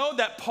 we know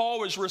that Paul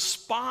was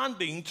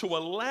responding to a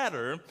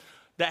letter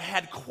that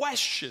had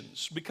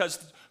questions,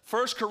 because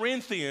 1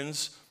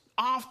 Corinthians,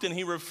 often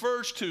he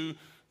refers to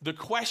the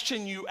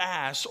question you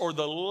asked or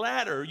the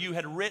letter you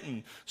had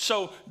written.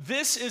 So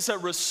this is a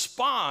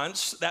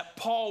response that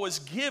Paul was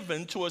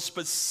given to a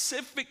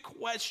specific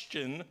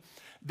question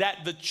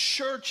that the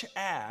church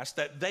asked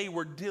that they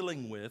were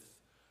dealing with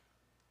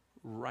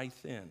right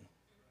then.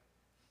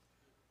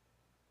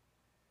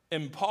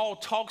 And Paul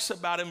talks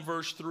about in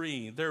verse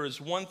 3, there is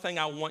one thing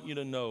I want you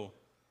to know.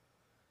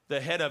 The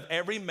head of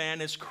every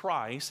man is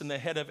Christ, and the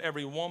head of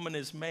every woman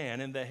is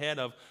man, and the head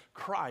of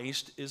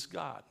Christ is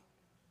God.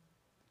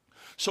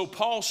 So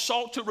Paul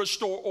sought to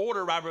restore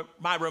order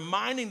by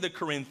reminding the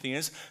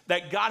Corinthians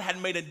that God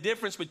had made a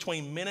difference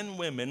between men and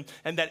women,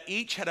 and that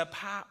each had a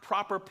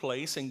proper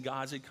place in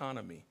God's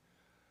economy.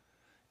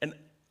 And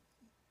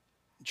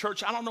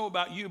church, I don't know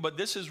about you, but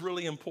this is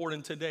really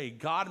important today.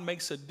 God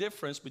makes a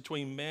difference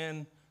between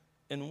men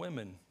and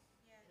women.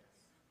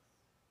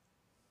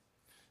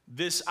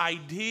 This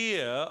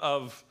idea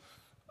of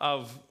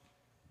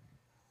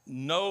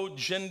no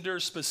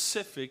gender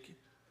specific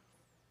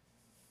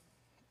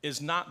is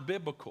not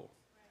biblical.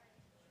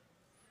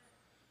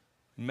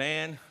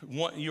 Man,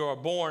 you are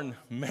born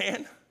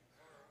man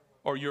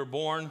or you're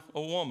born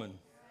a woman.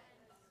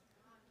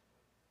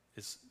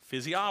 It's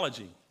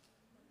physiology.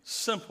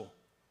 Simple.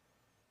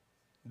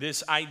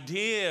 This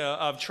idea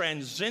of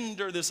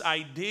transgender, this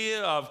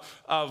idea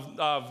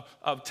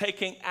of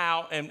taking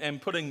out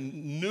and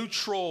putting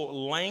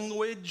neutral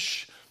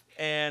language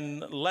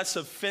and less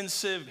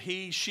offensive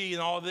he, she,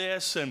 and all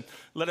this, and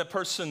let a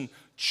person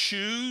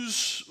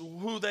choose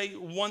who they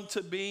want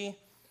to be.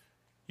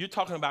 You're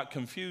talking about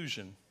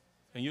confusion,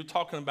 and you're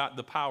talking about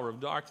the power of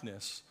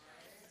darkness,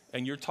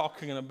 and you're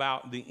talking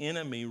about the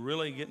enemy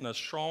really getting a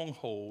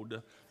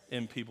stronghold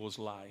in people's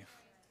life.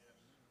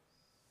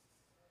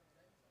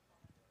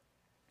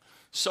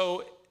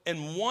 So,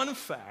 in one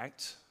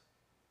fact,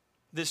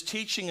 this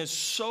teaching is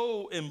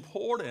so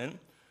important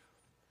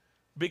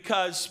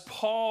because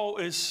Paul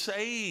is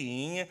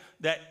saying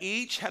that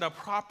each had a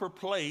proper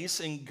place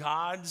in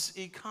God's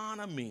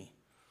economy.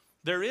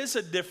 There is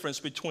a difference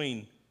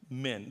between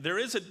men. There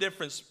is a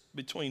difference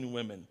between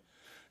women.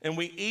 And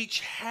we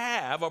each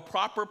have a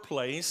proper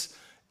place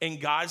in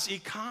God's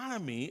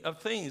economy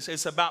of things.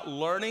 It's about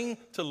learning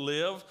to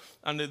live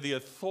under the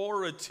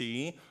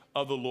authority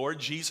of the Lord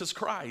Jesus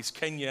Christ.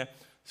 Can you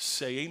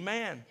say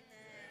amen?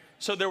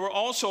 So there were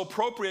also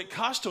appropriate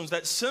customs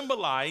that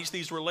symbolized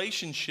these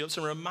relationships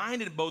and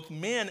reminded both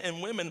men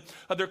and women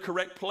of their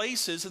correct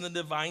places in the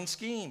divine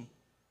scheme.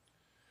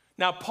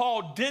 Now,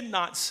 Paul did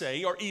not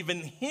say or even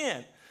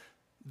hint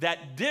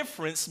that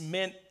difference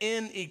meant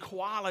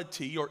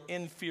inequality or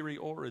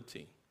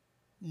inferiority.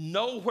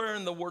 Nowhere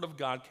in the Word of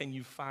God can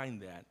you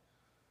find that.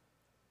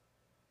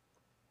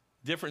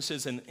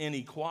 Differences in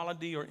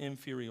inequality or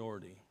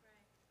inferiority.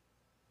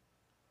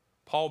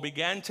 Paul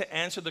began to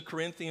answer the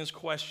Corinthians'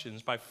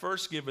 questions by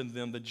first giving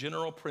them the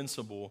general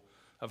principle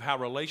of how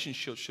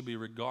relationships should be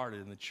regarded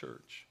in the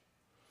church.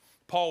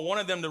 Paul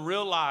wanted them to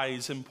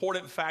realize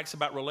important facts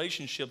about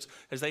relationships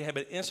as they have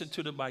been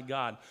instituted by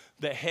God.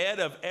 The head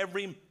of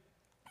every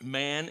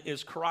man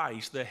is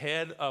Christ. The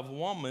head of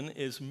woman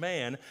is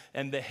man.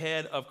 And the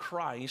head of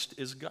Christ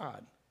is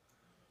God.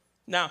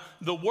 Now,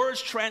 the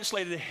words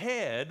translated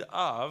head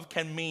of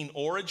can mean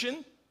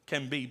origin,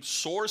 can be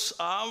source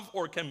of,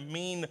 or can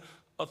mean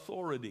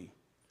authority.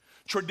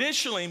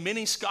 Traditionally,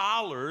 many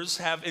scholars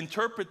have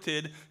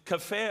interpreted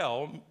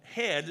kaphel,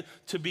 head,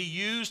 to be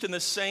used in the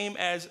same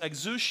as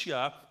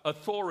exousia,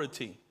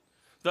 authority.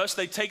 Thus,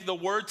 they take the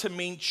word to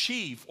mean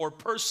chief or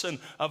person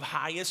of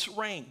highest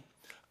rank.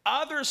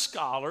 Other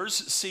scholars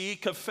see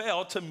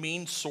kaphel to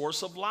mean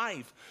source of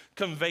life,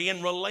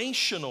 conveying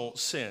relational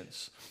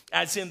sense,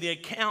 as in the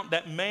account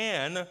that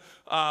man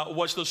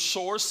was the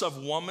source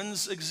of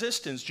woman's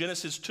existence,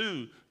 Genesis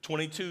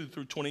 2:22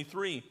 through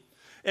 23.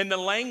 In the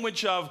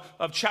language of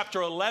chapter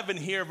 11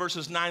 here,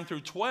 verses 9 through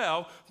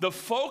 12, the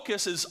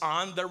focus is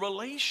on the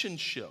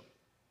relationship.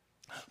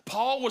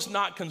 Paul was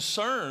not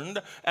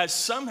concerned, as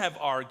some have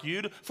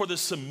argued, for the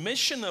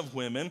submission of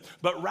women,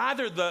 but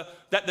rather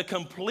that the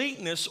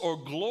completeness or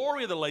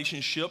glory of the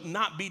relationship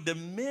not be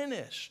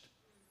diminished.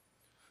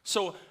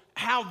 So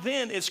how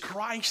then is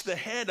Christ the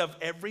head of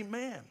every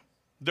man?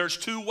 There's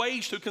two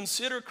ways to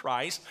consider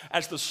Christ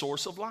as the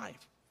source of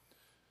life.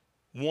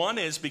 One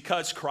is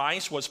because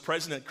Christ was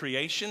present at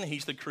creation,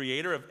 he's the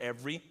creator of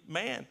every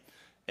man.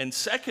 And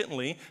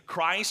secondly,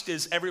 Christ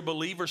is every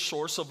believer's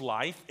source of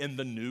life in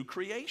the new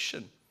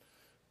creation.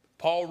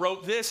 Paul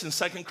wrote this in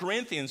 2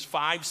 Corinthians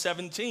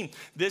 5:17.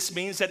 This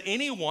means that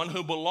anyone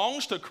who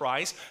belongs to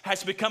Christ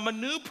has become a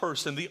new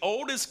person. The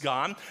old is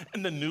gone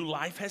and the new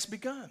life has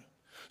begun.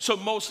 So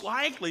most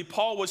likely,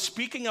 Paul was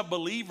speaking of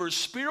believers'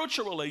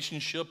 spiritual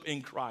relationship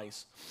in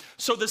Christ.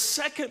 So the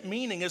second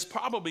meaning is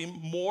probably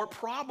more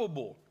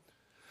probable.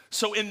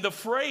 So in the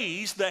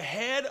phrase, the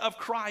head of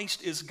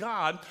Christ is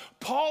God,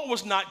 Paul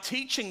was not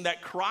teaching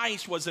that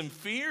Christ was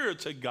inferior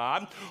to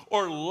God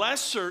or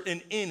lesser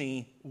in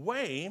any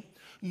way,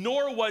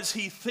 nor was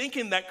he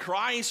thinking that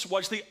Christ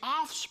was the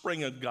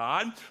offspring of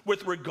God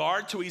with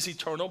regard to his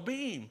eternal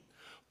being.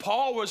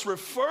 Paul was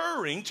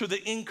referring to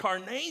the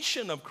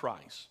incarnation of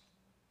Christ.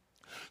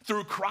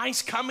 Through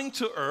Christ coming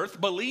to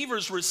earth,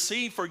 believers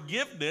receive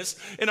forgiveness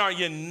and are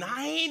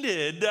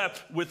united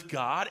with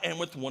God and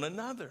with one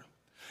another.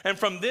 And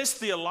from this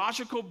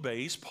theological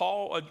base,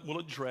 Paul will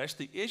address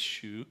the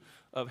issue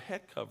of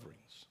head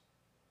coverings.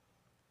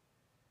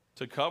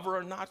 To cover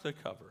or not to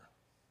cover.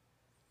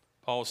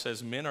 Paul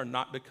says men are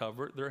not to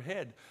cover their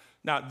head.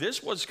 Now,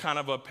 this was kind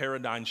of a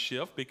paradigm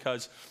shift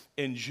because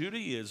in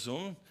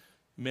Judaism,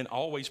 men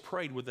always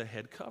prayed with a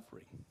head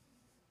covering.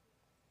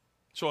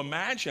 So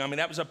imagine,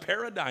 that was a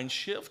paradigm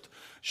shift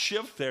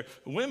there.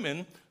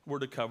 Women were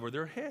to cover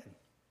their head.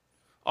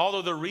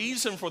 Although the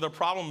reason for the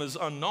problem is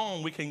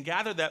unknown, we can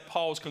gather that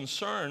Paul's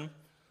concern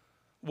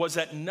was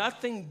that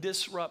nothing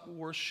disrupt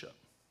worship.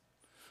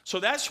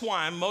 So that's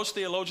why most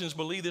theologians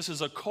believe this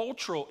is a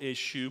cultural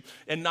issue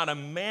and not a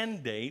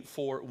mandate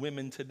for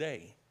women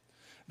today.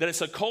 That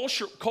it's a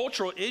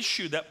cultural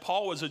issue that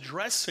Paul was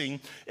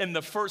addressing in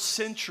the first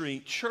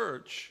century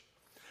church.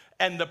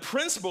 And the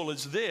principle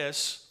is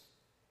this: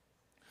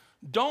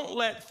 don't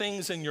let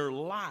things in your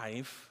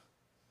life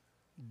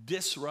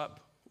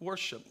disrupt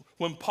worship.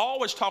 When Paul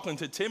was talking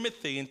to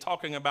Timothy and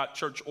talking about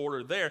church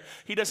order there,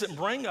 he doesn't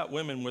bring up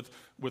women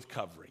with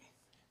covering.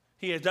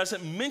 He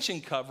doesn't mention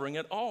covering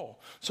at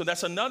all. So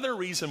that's another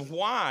reason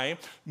why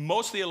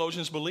most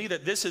theologians believe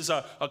that this is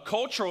a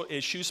cultural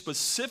issue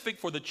specific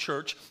for the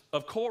church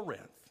of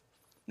Corinth.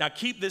 Now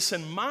keep this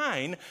in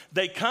mind,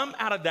 they come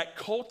out of that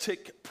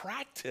cultic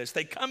practice.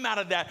 They come out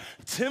of that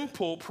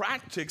temple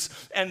practice,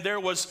 and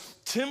there was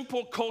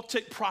temple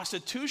cultic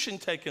prostitution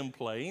taking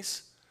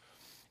place.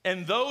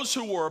 And those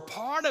who were a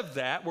part of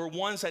that were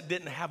ones that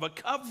didn't have a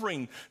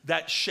covering,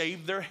 that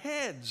shaved their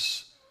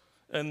heads.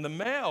 And the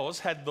males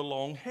had the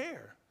long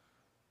hair.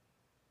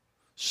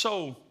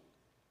 So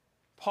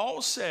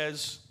Paul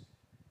says,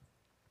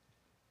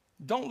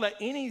 don't let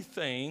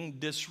anything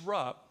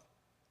disrupt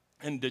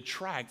and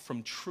detract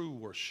from true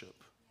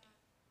worship.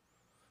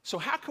 So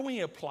how can we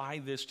apply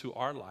this to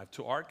our life,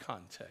 to our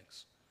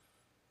context?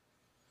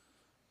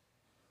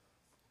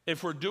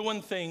 If we're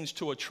doing things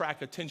to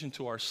attract attention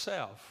to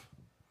ourselves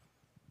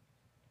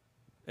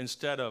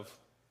instead of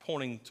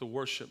pointing to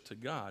worship to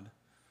God,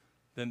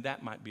 then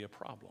that might be a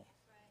problem.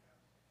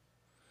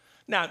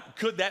 Now,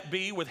 could that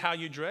be with how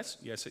you dress?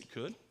 Yes, it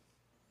could.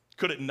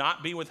 Could it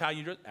not be with how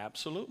you dress?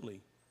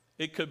 Absolutely.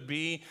 It could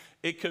be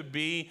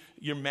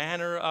your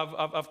manner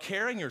of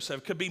carrying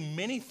yourself. It could be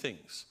many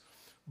things.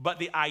 But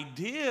the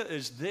idea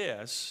is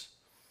this: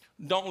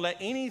 don't let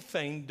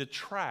anything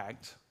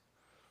detract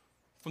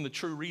from the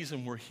true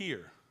reason we're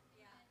here.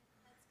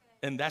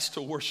 And that's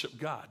to worship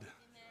God.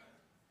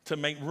 To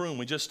make room.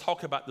 We just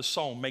talked about the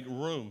song, make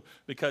room.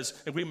 Because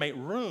if we make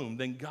room,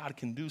 then God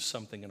can do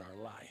something in our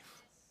life.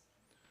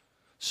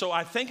 So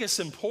I think it's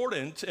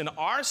important in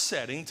our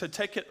setting to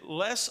take it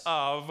less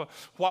of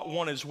what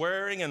one is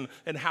wearing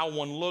and how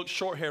one looks,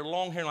 short hair,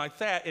 long hair, like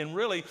that, and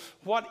really,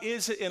 what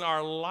is it in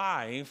our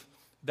life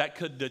that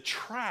could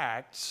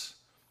detract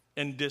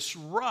and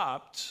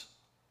disrupt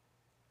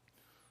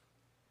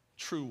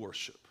true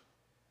worship?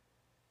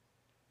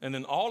 And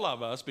then all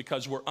of us,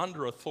 because we're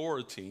under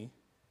authority,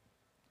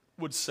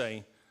 would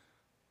say,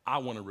 I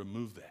want to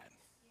remove that.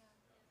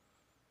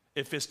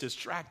 If it's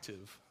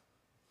distractive,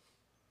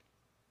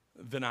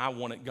 then I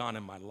want it gone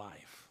in my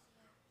life.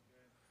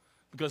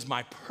 Because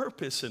my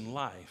purpose in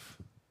life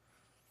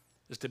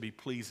is to be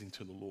pleasing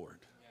to the Lord.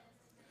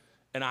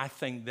 And I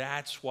think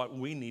that's what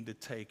we need to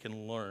take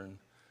and learn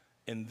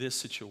in this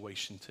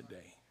situation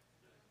today.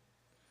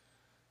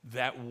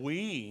 That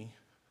we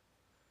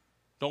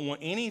don't want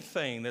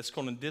anything that's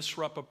going to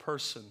disrupt a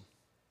person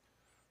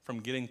from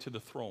getting to the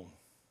throne.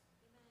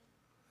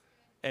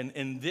 And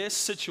in this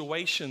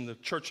situation, the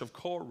church of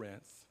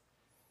Corinth,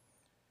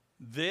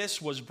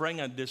 this was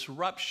bringing a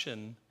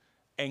disruption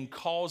and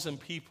causing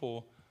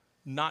people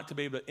not to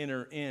be able to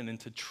enter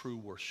into true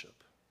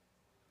worship.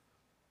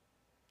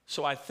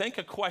 So I think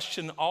a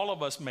question all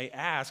of us may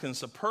ask, and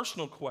it's a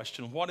personal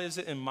question: what is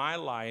it in my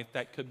life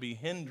that could be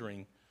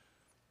hindering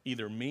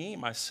either me,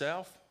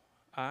 myself,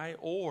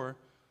 or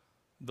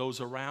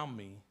those around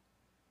me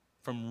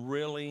from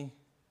really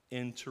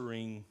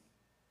entering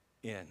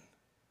in?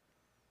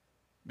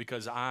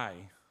 Because I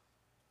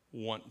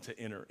want to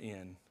enter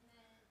in.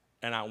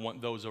 And I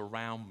want those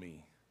around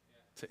me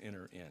to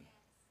enter in.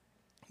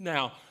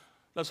 Now,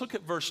 let's look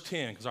at verse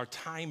 10, because our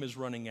time is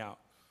running out.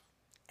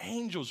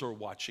 Angels are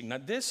watching. Now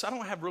this, I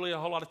don't have really a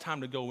whole lot of time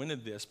to go into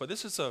this, but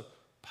this is a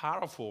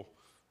powerful,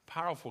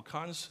 powerful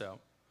concept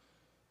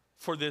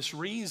for this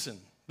reason.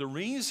 The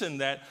reason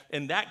that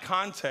in that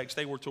context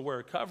they were to wear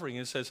a covering,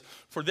 it says,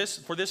 for this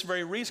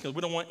very reason, because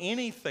we don't want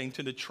anything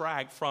to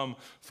detract from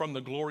the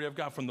glory of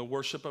God, from the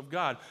worship of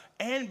God.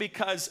 And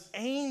because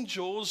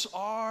angels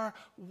are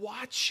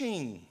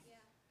watching. Yeah.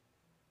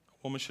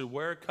 A woman should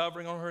wear a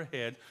covering on her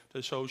head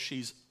to show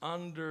she's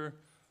under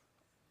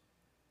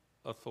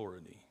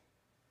authority.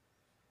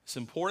 It's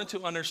important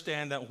to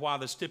understand that while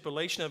the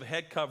stipulation of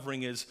head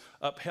covering is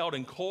upheld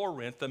in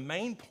Corinth, the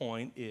main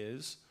point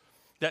is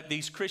that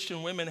these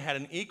Christian women had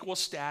an equal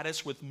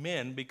status with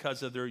men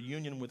because of their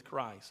union with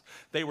Christ.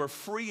 They were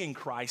free in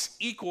Christ,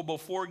 equal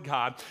before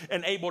God,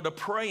 and able to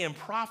pray and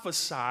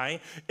prophesy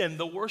in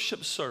the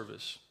worship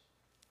service.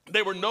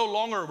 They were no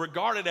longer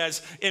regarded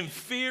as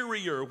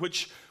inferior,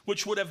 which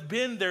would have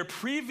been their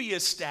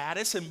previous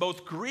status in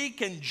both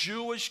Greek and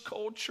Jewish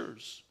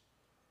cultures.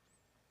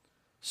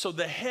 So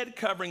the head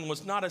covering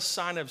was not a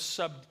sign of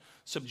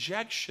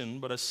subjection,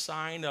 but a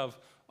sign of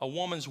a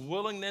woman's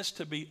willingness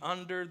to be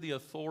under the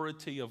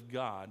authority of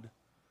God,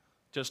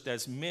 just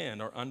as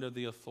men are under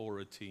the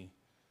authority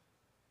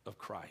of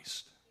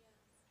Christ.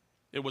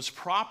 Yeah. It was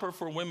proper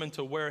for women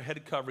to wear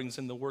head coverings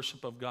in the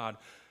worship of God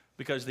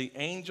because the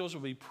angels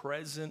will be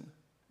present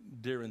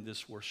during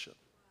this worship.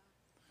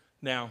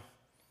 Now,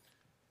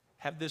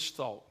 have this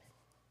thought.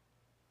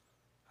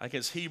 I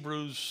guess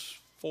Hebrews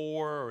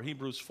 4 or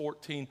Hebrews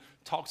 14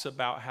 talks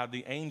about how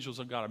the angels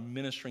of God are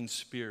ministering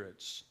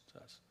spirits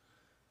to us.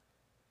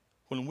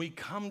 When we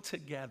come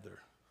together,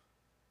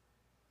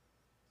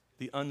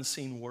 the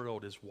unseen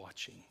world is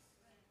watching.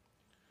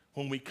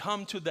 When we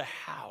come to the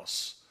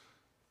house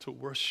to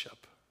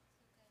worship,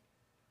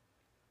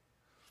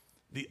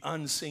 the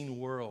unseen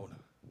world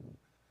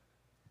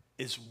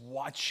is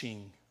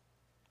watching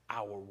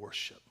our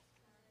worship.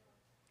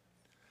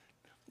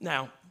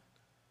 Now,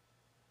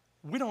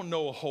 we don't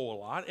know a whole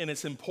lot, and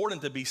it's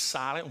important to be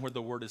silent where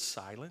the word is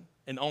silent,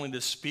 and only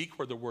to speak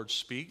where the word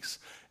speaks,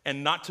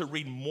 and not to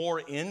read more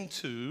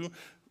into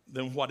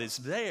than what is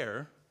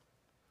there.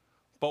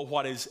 But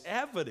what is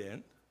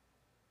evident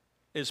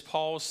is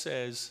Paul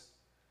says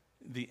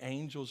the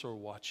angels are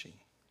watching.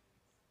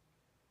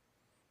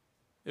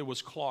 It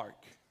was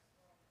Clark,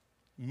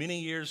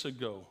 many years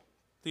ago,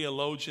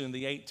 theologian in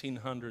the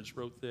 1800s,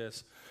 wrote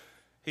this.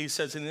 He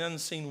says, in the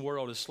unseen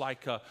world, it's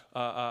like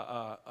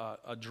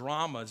a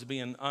drama is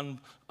being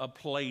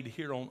played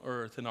here on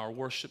earth in our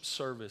worship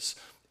service.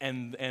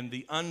 And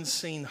the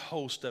unseen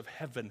host of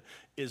heaven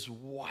is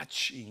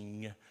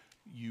watching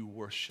you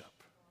worship.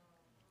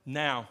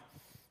 Now,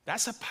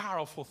 that's a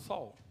powerful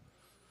thought.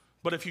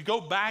 But if you go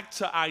back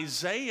to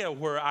Isaiah,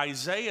 where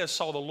Isaiah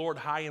saw the Lord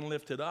high and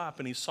lifted up,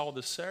 and he saw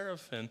the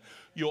seraphim,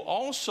 you'll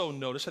also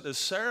notice that the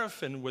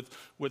seraphim with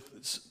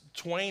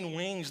twain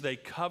wings, they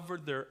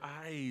covered their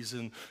eyes,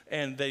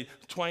 and they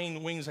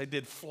twain wings, they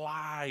did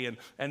fly,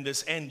 and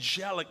this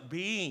angelic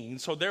being.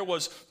 So there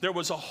was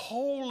a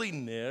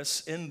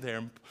holiness in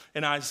them.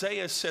 And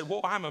Isaiah said,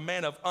 well, I'm a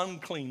man of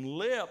unclean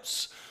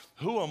lips.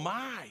 Who am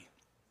I?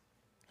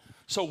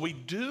 So we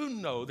do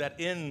know that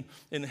in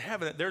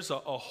heaven that there's a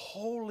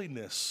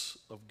holiness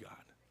of God.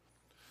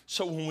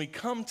 So when we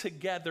come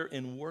together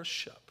in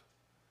worship,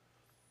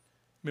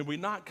 may we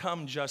not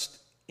come just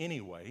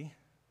anyway.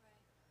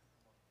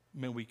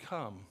 May we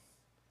come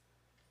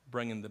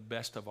bringing the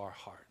best of our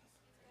heart.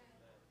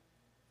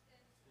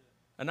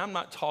 And I'm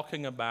not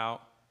talking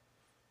about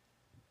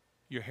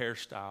your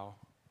hairstyle.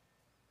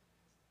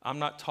 I'm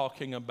not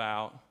talking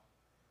about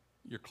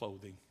your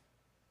clothing.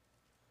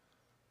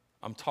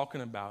 I'm talking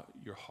about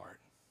your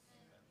heart.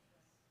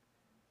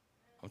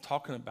 I'm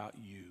talking about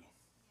you.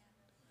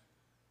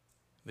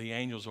 The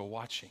angels are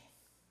watching.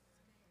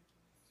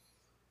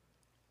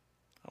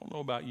 I don't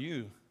know about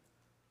you.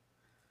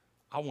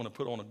 I want to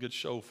put on a good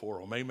show for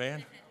them,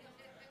 amen?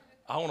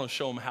 I want to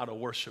show them how to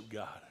worship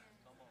God.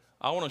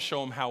 I want to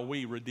show them how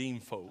we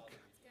redeemed folk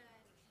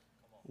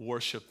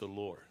worship the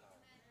Lord.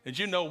 Did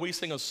you know we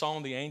sing a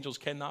song the angels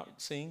cannot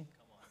sing?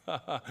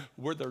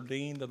 We're the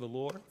redeemed of the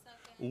Lord.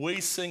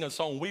 We sing a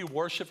song. We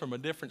worship from a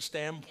different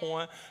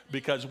standpoint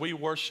because we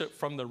worship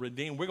from the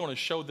redeemed. We're going to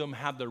show them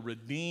how the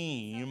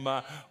redeemed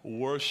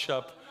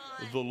worship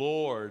the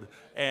Lord.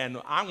 And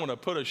I'm going to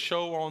put a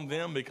show on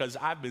them because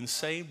I've been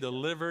saved,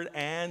 delivered,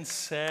 and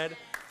set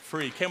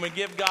free. Can we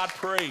give God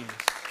praise?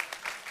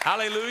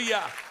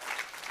 Hallelujah.